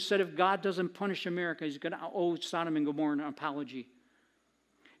Graham who said if God doesn't punish America, He's going to owe Sodom and Gomorrah an apology.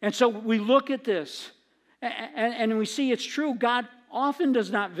 And so we look at this and we see it's true. God often does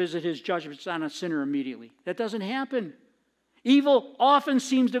not visit His judgments on a sinner immediately. That doesn't happen. Evil often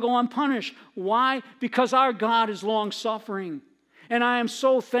seems to go unpunished. Why? Because our God is long-suffering. And I am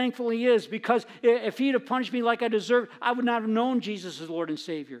so thankful He is, because if He'd have punished me like I deserved, I would not have known Jesus as Lord and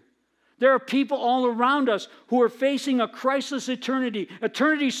Savior. There are people all around us who are facing a Christless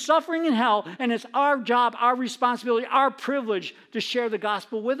eternity suffering in hell, and it's our job, our responsibility, our privilege to share the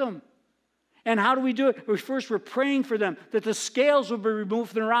gospel with them. And how do we do it? First, we're praying for them, that the scales will be removed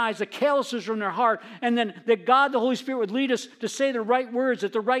from their eyes, the calluses from their heart, and then that God, the Holy Spirit, would lead us to say the right words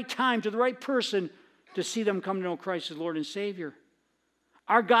at the right time to the right person to see them come to know Christ as Lord and Savior.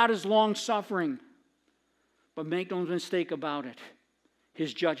 Our God is long-suffering, but make no mistake about it.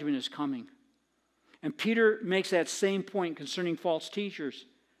 His judgment is coming. And Peter makes that same point concerning false teachers,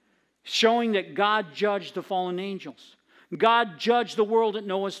 showing that God judged the fallen angels. God judged the world at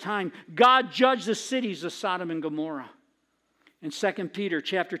Noah's time. God judged the cities of Sodom and Gomorrah. In 2 Peter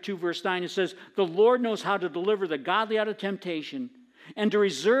chapter 2, verse 9, it says, the Lord knows how to deliver the godly out of temptation and to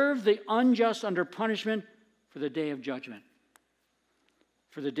reserve the unjust under punishment for the day of judgment.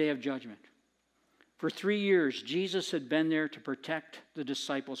 For the day of judgment. For 3 years, Jesus had been there to protect the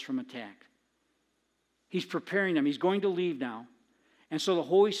disciples from attack. He's preparing them. He's going to leave now. And so the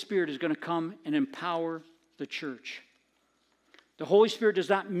Holy Spirit is going to come and empower the church. The Holy Spirit does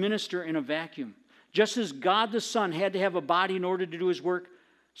not minister in a vacuum. Just as God the Son had to have a body in order to do His work,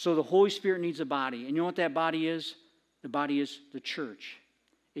 so the Holy Spirit needs a body. And you know what that body is? The body is the church.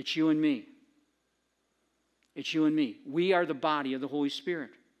 It's you and me. It's you and me. We are the body of the Holy Spirit.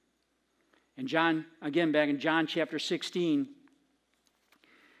 And John, again, back in John chapter 16,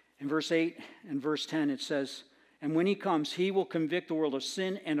 in verse 8 and verse 10, it says, and when He comes, He will convict the world of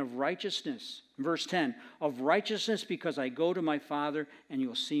sin and of righteousness. Verse 10, of righteousness because I go to my Father and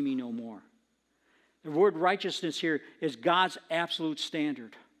you'll see me no more. The word righteousness here is God's absolute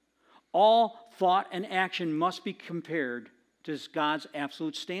standard. All thought and action must be compared to God's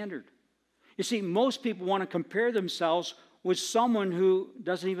absolute standard. You see, most people want to compare themselves with someone who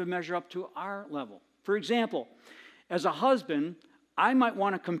doesn't even measure up to our level. For example, as a husband, I might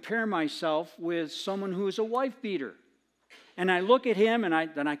want to compare myself with someone who is a wife beater. And I look at him, and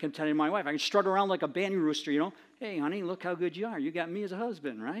then I can tell my wife, I can strut around like a banty rooster, Hey, honey, look how good you are. You got me as a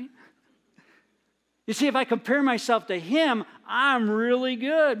husband, right? You see, if I compare myself to him, I'm really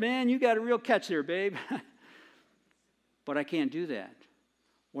good, man. You got a real catch there, babe. But I can't do that.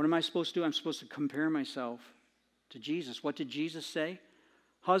 What am I supposed to do? I'm supposed to compare myself to Jesus. What did Jesus say?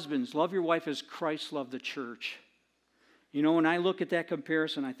 Husbands, love your wife as Christ loved the church. When I look at that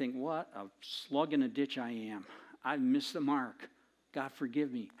comparison, I think, what a slug in a ditch I am. I've missed the mark. God,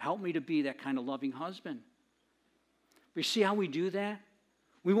 forgive me. Help me to be that kind of loving husband. But you see how we do that?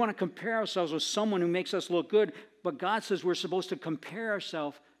 We want to compare ourselves with someone who makes us look good, but God says we're supposed to compare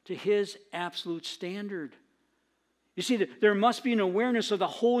ourselves to His absolute standard. You see, there must be an awareness of the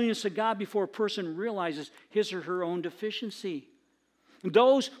holiness of God before a person realizes his or her own deficiency.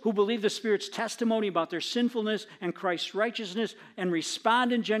 Those who believe the Spirit's testimony about their sinfulness and Christ's righteousness and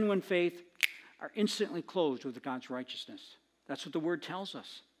respond in genuine faith are instantly clothed with God's righteousness. That's what the Word tells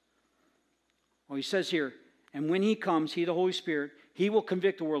us. Well, he says here, and when He comes, He, the Holy Spirit, He will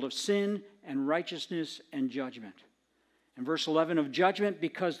convict the world of sin and righteousness and judgment. In verse 11, of judgment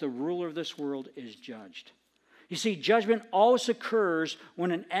because the ruler of this world is judged. You see, judgment always occurs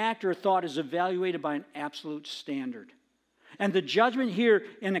when an act or thought is evaluated by an absolute standard. And the judgment here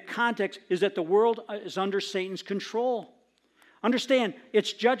in the context is that the world is under Satan's control. Understand,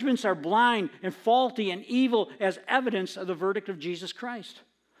 its judgments are blind and faulty and evil as evidence of the verdict of Jesus Christ.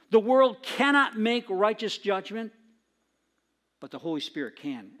 The world cannot make righteous judgment, but the Holy Spirit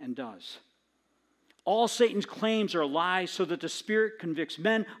can and does. All Satan's claims are lies so that the Spirit convicts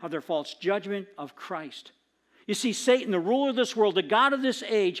men of their false judgment of Christ. You see, Satan, the ruler of this world, the god of this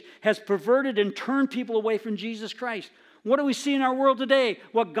age, has perverted and turned people away from Jesus Christ. What do we see in our world today?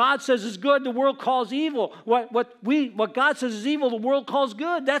 What God says is good, the world calls evil. What God says is evil, the world calls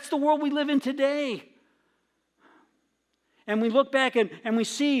good. That's the world we live in today. And we look back and we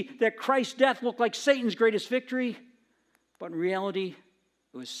see that Christ's death looked like Satan's greatest victory, but in reality,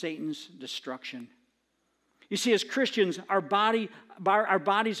 it was Satan's destruction. You see, as Christians, our bodies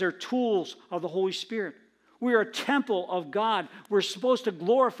are tools of the Holy Spirit. We are a temple of God. We're supposed to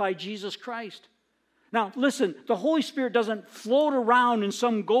glorify Jesus Christ. Now, listen, the Holy Spirit doesn't float around in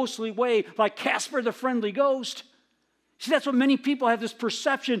some ghostly way like Casper the Friendly Ghost. See, that's what many people have, this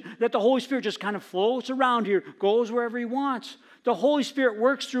perception that the Holy Spirit just kind of floats around here, goes wherever He wants. The Holy Spirit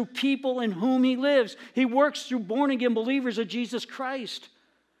works through people in whom He lives. He works through born-again believers of Jesus Christ.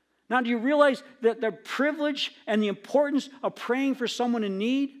 Now, do you realize that the privilege and the importance of praying for someone in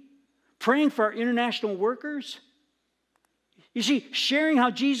need? Praying for our international workers? You see, sharing how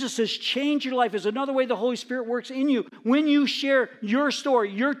Jesus has changed your life is another way the Holy Spirit works in you. When you share your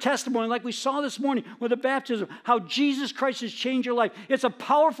story, your testimony, like we saw this morning with the baptism, how Jesus Christ has changed your life, it's a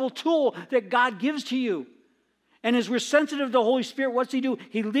powerful tool that God gives to you. And as we're sensitive to the Holy Spirit, what's He do?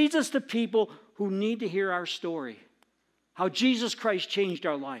 He leads us to people who need to hear our story, how Jesus Christ changed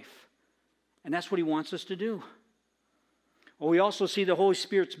our life. And that's what He wants us to do. Well, we also see the Holy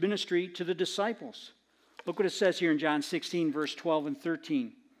Spirit's ministry to the disciples. Look what it says here in John 16, verse 12 and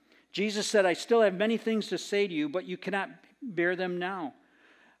 13. Jesus said, I still have many things to say to you, but you cannot bear them now.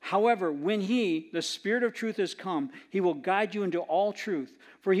 However, when He, the Spirit of truth, has come, He will guide you into all truth.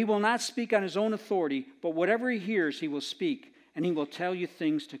 For He will not speak on His own authority, but whatever He hears, He will speak, and He will tell you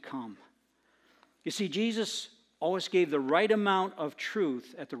things to come. You see, Jesus always gave the right amount of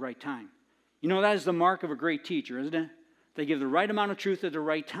truth at the right time. You know, that is the mark of a great teacher, isn't it? They give the right amount of truth at the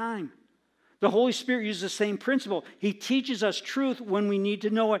right time. The Holy Spirit uses the same principle. He teaches us truth when we need to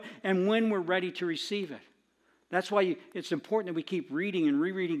know it and when we're ready to receive it. That's why it's important that we keep reading and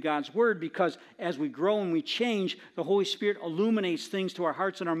rereading God's Word, because as we grow and we change, the Holy Spirit illuminates things to our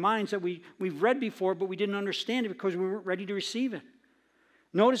hearts and our minds that we've read before, but we didn't understand it because we weren't ready to receive it.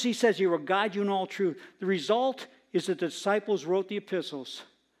 Notice He says He will guide you in all truth. The result is that the disciples wrote the epistles.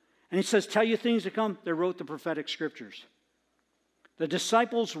 And He says, tell you things to come. They wrote the prophetic scriptures. The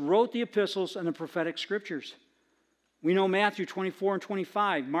disciples wrote the epistles and the prophetic scriptures. We know Matthew 24 and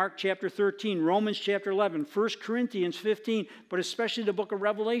 25, Mark chapter 13, Romans chapter 11, 1 Corinthians 15, but especially the book of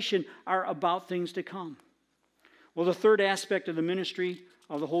Revelation are about things to come. Well, the third aspect of the ministry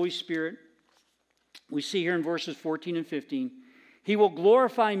of the Holy Spirit, we see here in verses 14 and 15. He will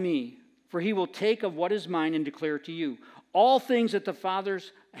glorify me, for he will take of what is mine and declare it to you. All things that the Father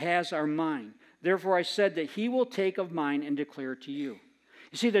has are mine. Therefore I said that he will take of mine and declare it to you.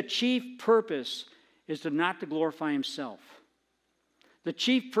 You see, the chief purpose is not to glorify himself. The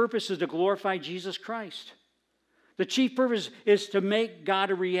chief purpose is to glorify Jesus Christ. The chief purpose is to make God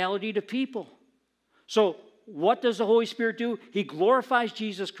a reality to people. So what does the Holy Spirit do? He glorifies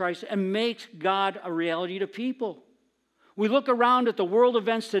Jesus Christ and makes God a reality to people. We look around at the world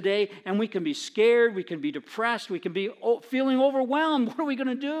events today and we can be scared, we can be depressed, we can be feeling overwhelmed. What are we going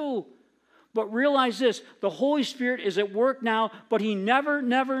to do? But realize this, the Holy Spirit is at work now, but he never,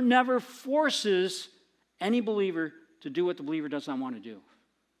 never, never forces any believer to do what the believer does not want to do.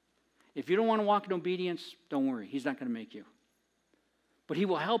 If you don't want to walk in obedience, don't worry, he's not going to make you. But he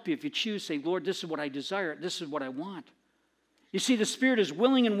will help you if you choose, say, Lord, this is what I desire, this is what I want. You see, the Spirit is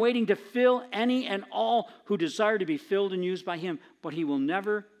willing and waiting to fill any and all who desire to be filled and used by him, but he will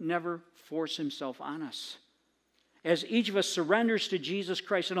never, never force himself on us. As each of us surrenders to Jesus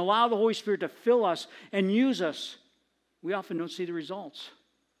Christ and allow the Holy Spirit to fill us and use us, we often don't see the results.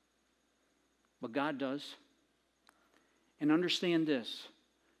 But God does. And understand this,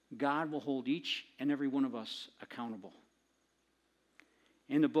 God will hold each and every one of us accountable.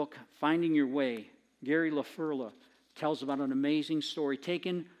 In the book, Finding Your Way, Gary LaFurla tells about an amazing story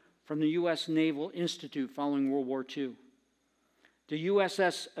taken from the U.S. Naval Institute following World War II. The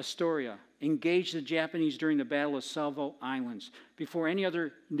USS Astoria engaged the Japanese during the Battle of Savo Islands before any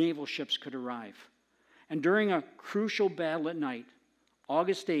other naval ships could arrive. And during a crucial battle at night,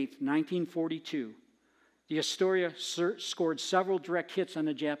 August 8, 1942, the Astoria scored several direct hits on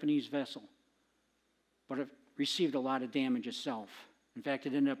the Japanese vessel, but it received a lot of damage itself. In fact,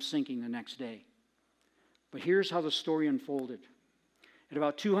 it ended up sinking the next day. But here's how the story unfolded. At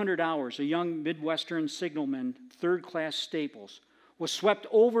about 200 hours, a young Midwestern signalman, third-class Staples, was swept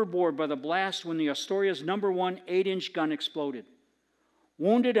overboard by the blast when the Astoria's number 1 8-inch gun exploded.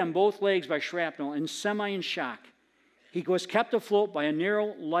 Wounded on both legs by shrapnel and semi-in shock, he was kept afloat by a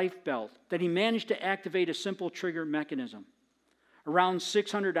narrow life belt that he managed to activate a simple trigger mechanism. Around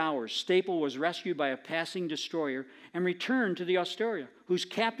 600 hours, Staple was rescued by a passing destroyer and returned to the Astoria, whose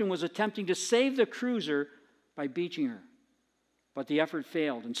captain was attempting to save the cruiser by beaching her. But the effort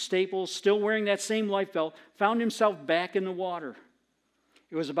failed, and Staples, still wearing that same life belt, found himself back in the water.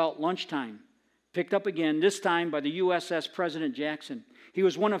 It was about lunchtime, picked up again, this time by the USS President Jackson. He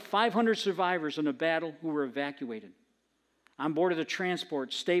was one of 500 survivors in the battle who were evacuated. On board of the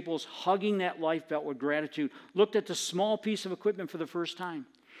transport, Staples, hugging that life belt with gratitude, looked at the small piece of equipment for the first time.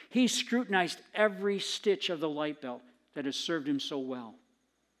 He scrutinized every stitch of the life belt that had served him so well.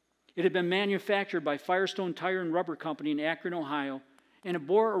 It had been manufactured by Firestone Tire and Rubber Company in Akron, Ohio, and it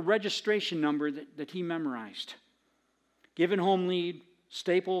bore a registration number that he memorized. Given home leave,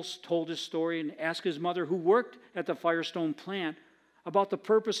 Staples told his story and asked his mother, who worked at the Firestone plant, about the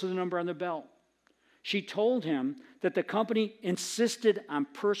purpose of the number on the belt. She told him that the company insisted on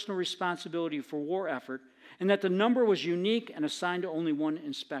personal responsibility for war effort and that the number was unique and assigned to only one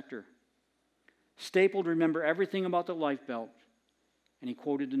inspector. Staple remembered everything about the life belt, and he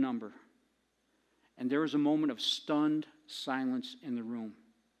quoted the number. And there was a moment of stunned silence in the room.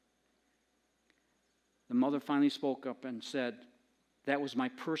 The mother finally spoke up and said, "That was my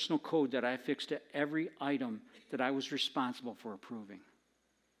personal code that I affixed to every item that I was responsible for approving."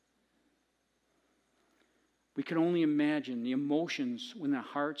 We can only imagine the emotions in the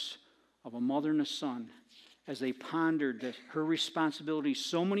hearts of a mother and a son as they pondered her responsibility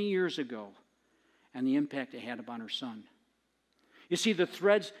so many years ago and the impact it had upon her son. You see, the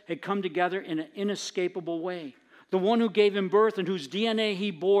threads had come together in an inescapable way. The one who gave him birth and whose DNA he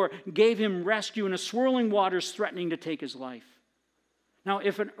bore gave him rescue in the swirling waters threatening to take his life. Now,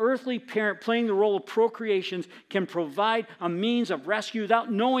 if an earthly parent playing the role of procreation can provide a means of rescue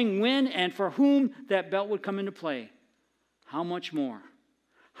without knowing when and for whom that belt would come into play, how much more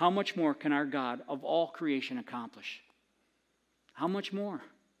can our God of all creation accomplish? How much more?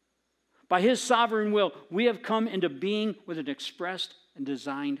 By his sovereign will, we have come into being with an expressed and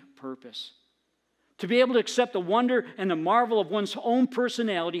designed purpose. To be able to accept the wonder and the marvel of one's own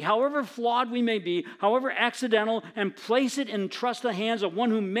personality, however flawed we may be, however accidental, and place it and trust the hands of one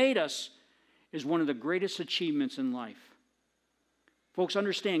who made us is one of the greatest achievements in life. Folks,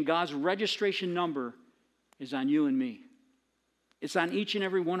 understand God's registration number is on you and me. It's on each and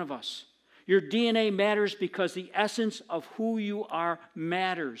every one of us. Your DNA matters because the essence of who you are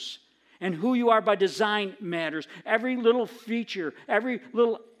matters. And who you are by design matters. Every little feature, every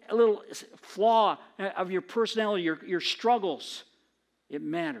little flaw of your personality, your struggles, it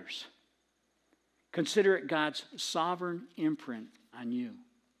matters. Consider it God's sovereign imprint on you.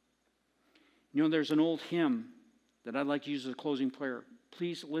 You know, there's an old hymn that I'd like to use as a closing prayer.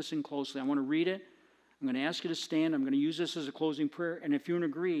 Please listen closely. I want to read it. I'm going to ask you to stand. I'm going to use this as a closing prayer. And if you don't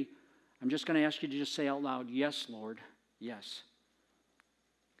agree, I'm just going to ask you to just say out loud, yes, Lord, yes.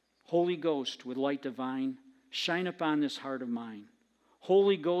 Holy Ghost, with light divine, shine upon this heart of mine.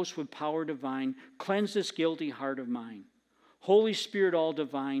 Holy Ghost, with power divine, cleanse this guilty heart of mine. Holy Spirit, all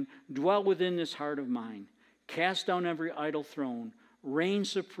divine, dwell within this heart of mine. Cast down every idol throne, reign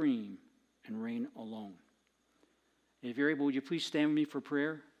supreme, and reign alone. If you're able, would you please stand with me for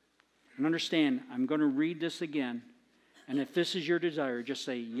prayer? And understand, I'm going to read this again. And if this is your desire, just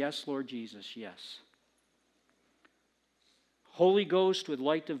say, yes, Lord Jesus, yes. Holy Ghost, with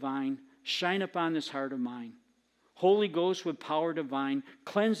light divine, shine upon this heart of mine. Holy Ghost, with power divine,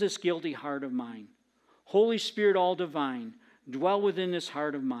 cleanse this guilty heart of mine. Holy Spirit, all divine, dwell within this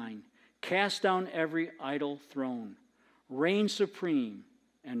heart of mine. Cast down every idol throne. Reign supreme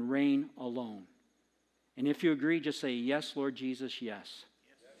and reign alone. And if you agree, just say, yes, Lord Jesus, yes.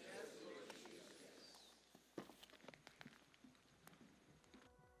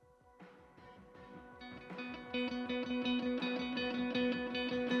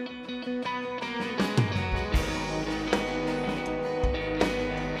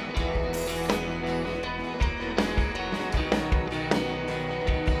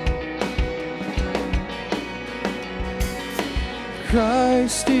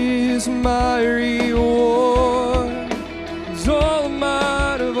 Christ is my reward, is all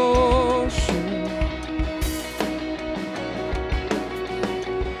my devotion.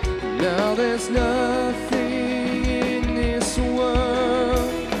 Now there's nothing in this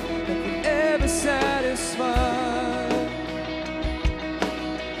world that can ever satisfy.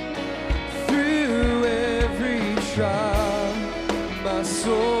 Through every trial, my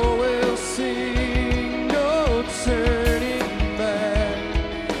soul will sing, no turning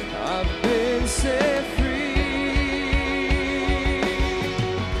set free.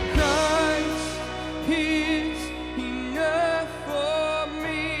 Christ is enough for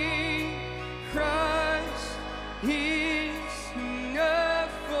me. Christ is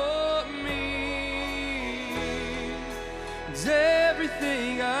enough for me. And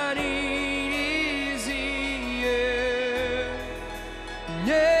everything I need is here. And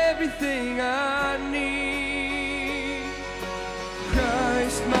everything I need.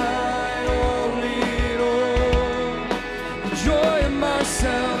 Christ, my joy of my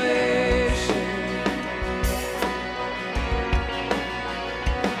salvation,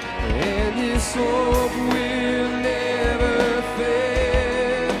 and His hope will never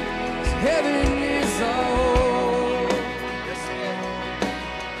fail. Heaven is our home.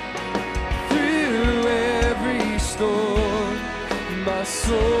 Through every storm, my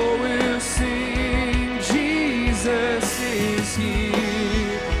soul will sing. Jesus is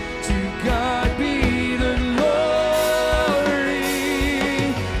here. To God be the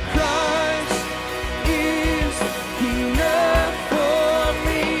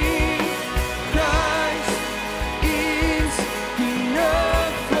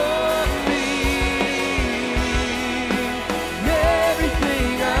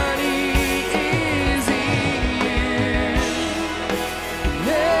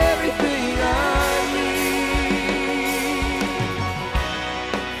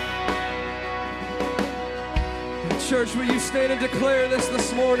church, will you stand and declare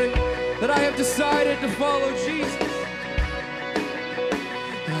this morning, that I have decided to follow Jesus.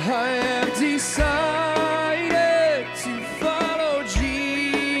 I have decided to follow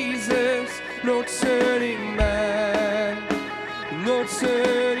Jesus. No turning back, no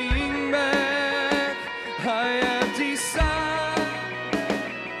turning back. I have decided.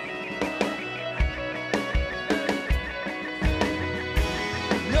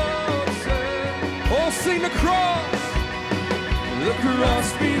 No turning. Oh, sing the cross. The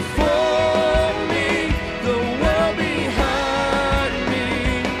cross before me, the world behind me,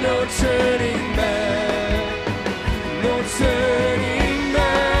 no turning back, no turning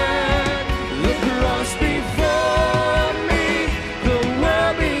back. The cross before me, the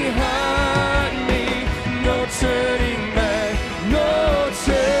world behind me, no turning back, no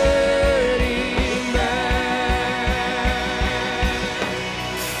turning back.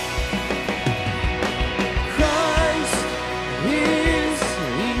 Christ is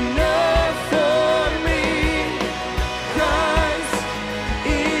enough.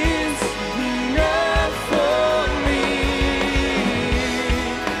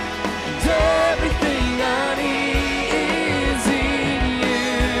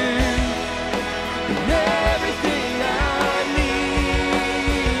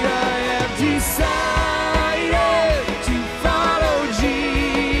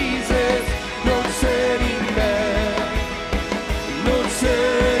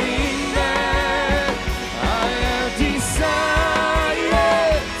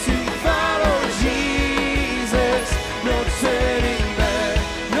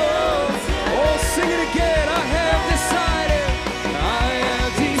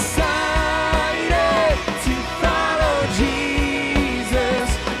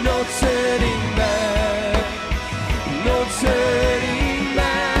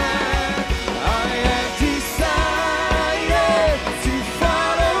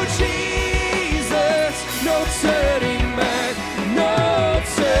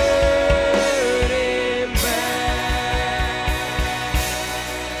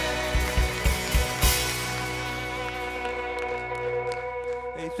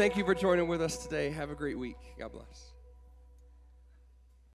 Thank you for joining with us today. Have a great week. God bless.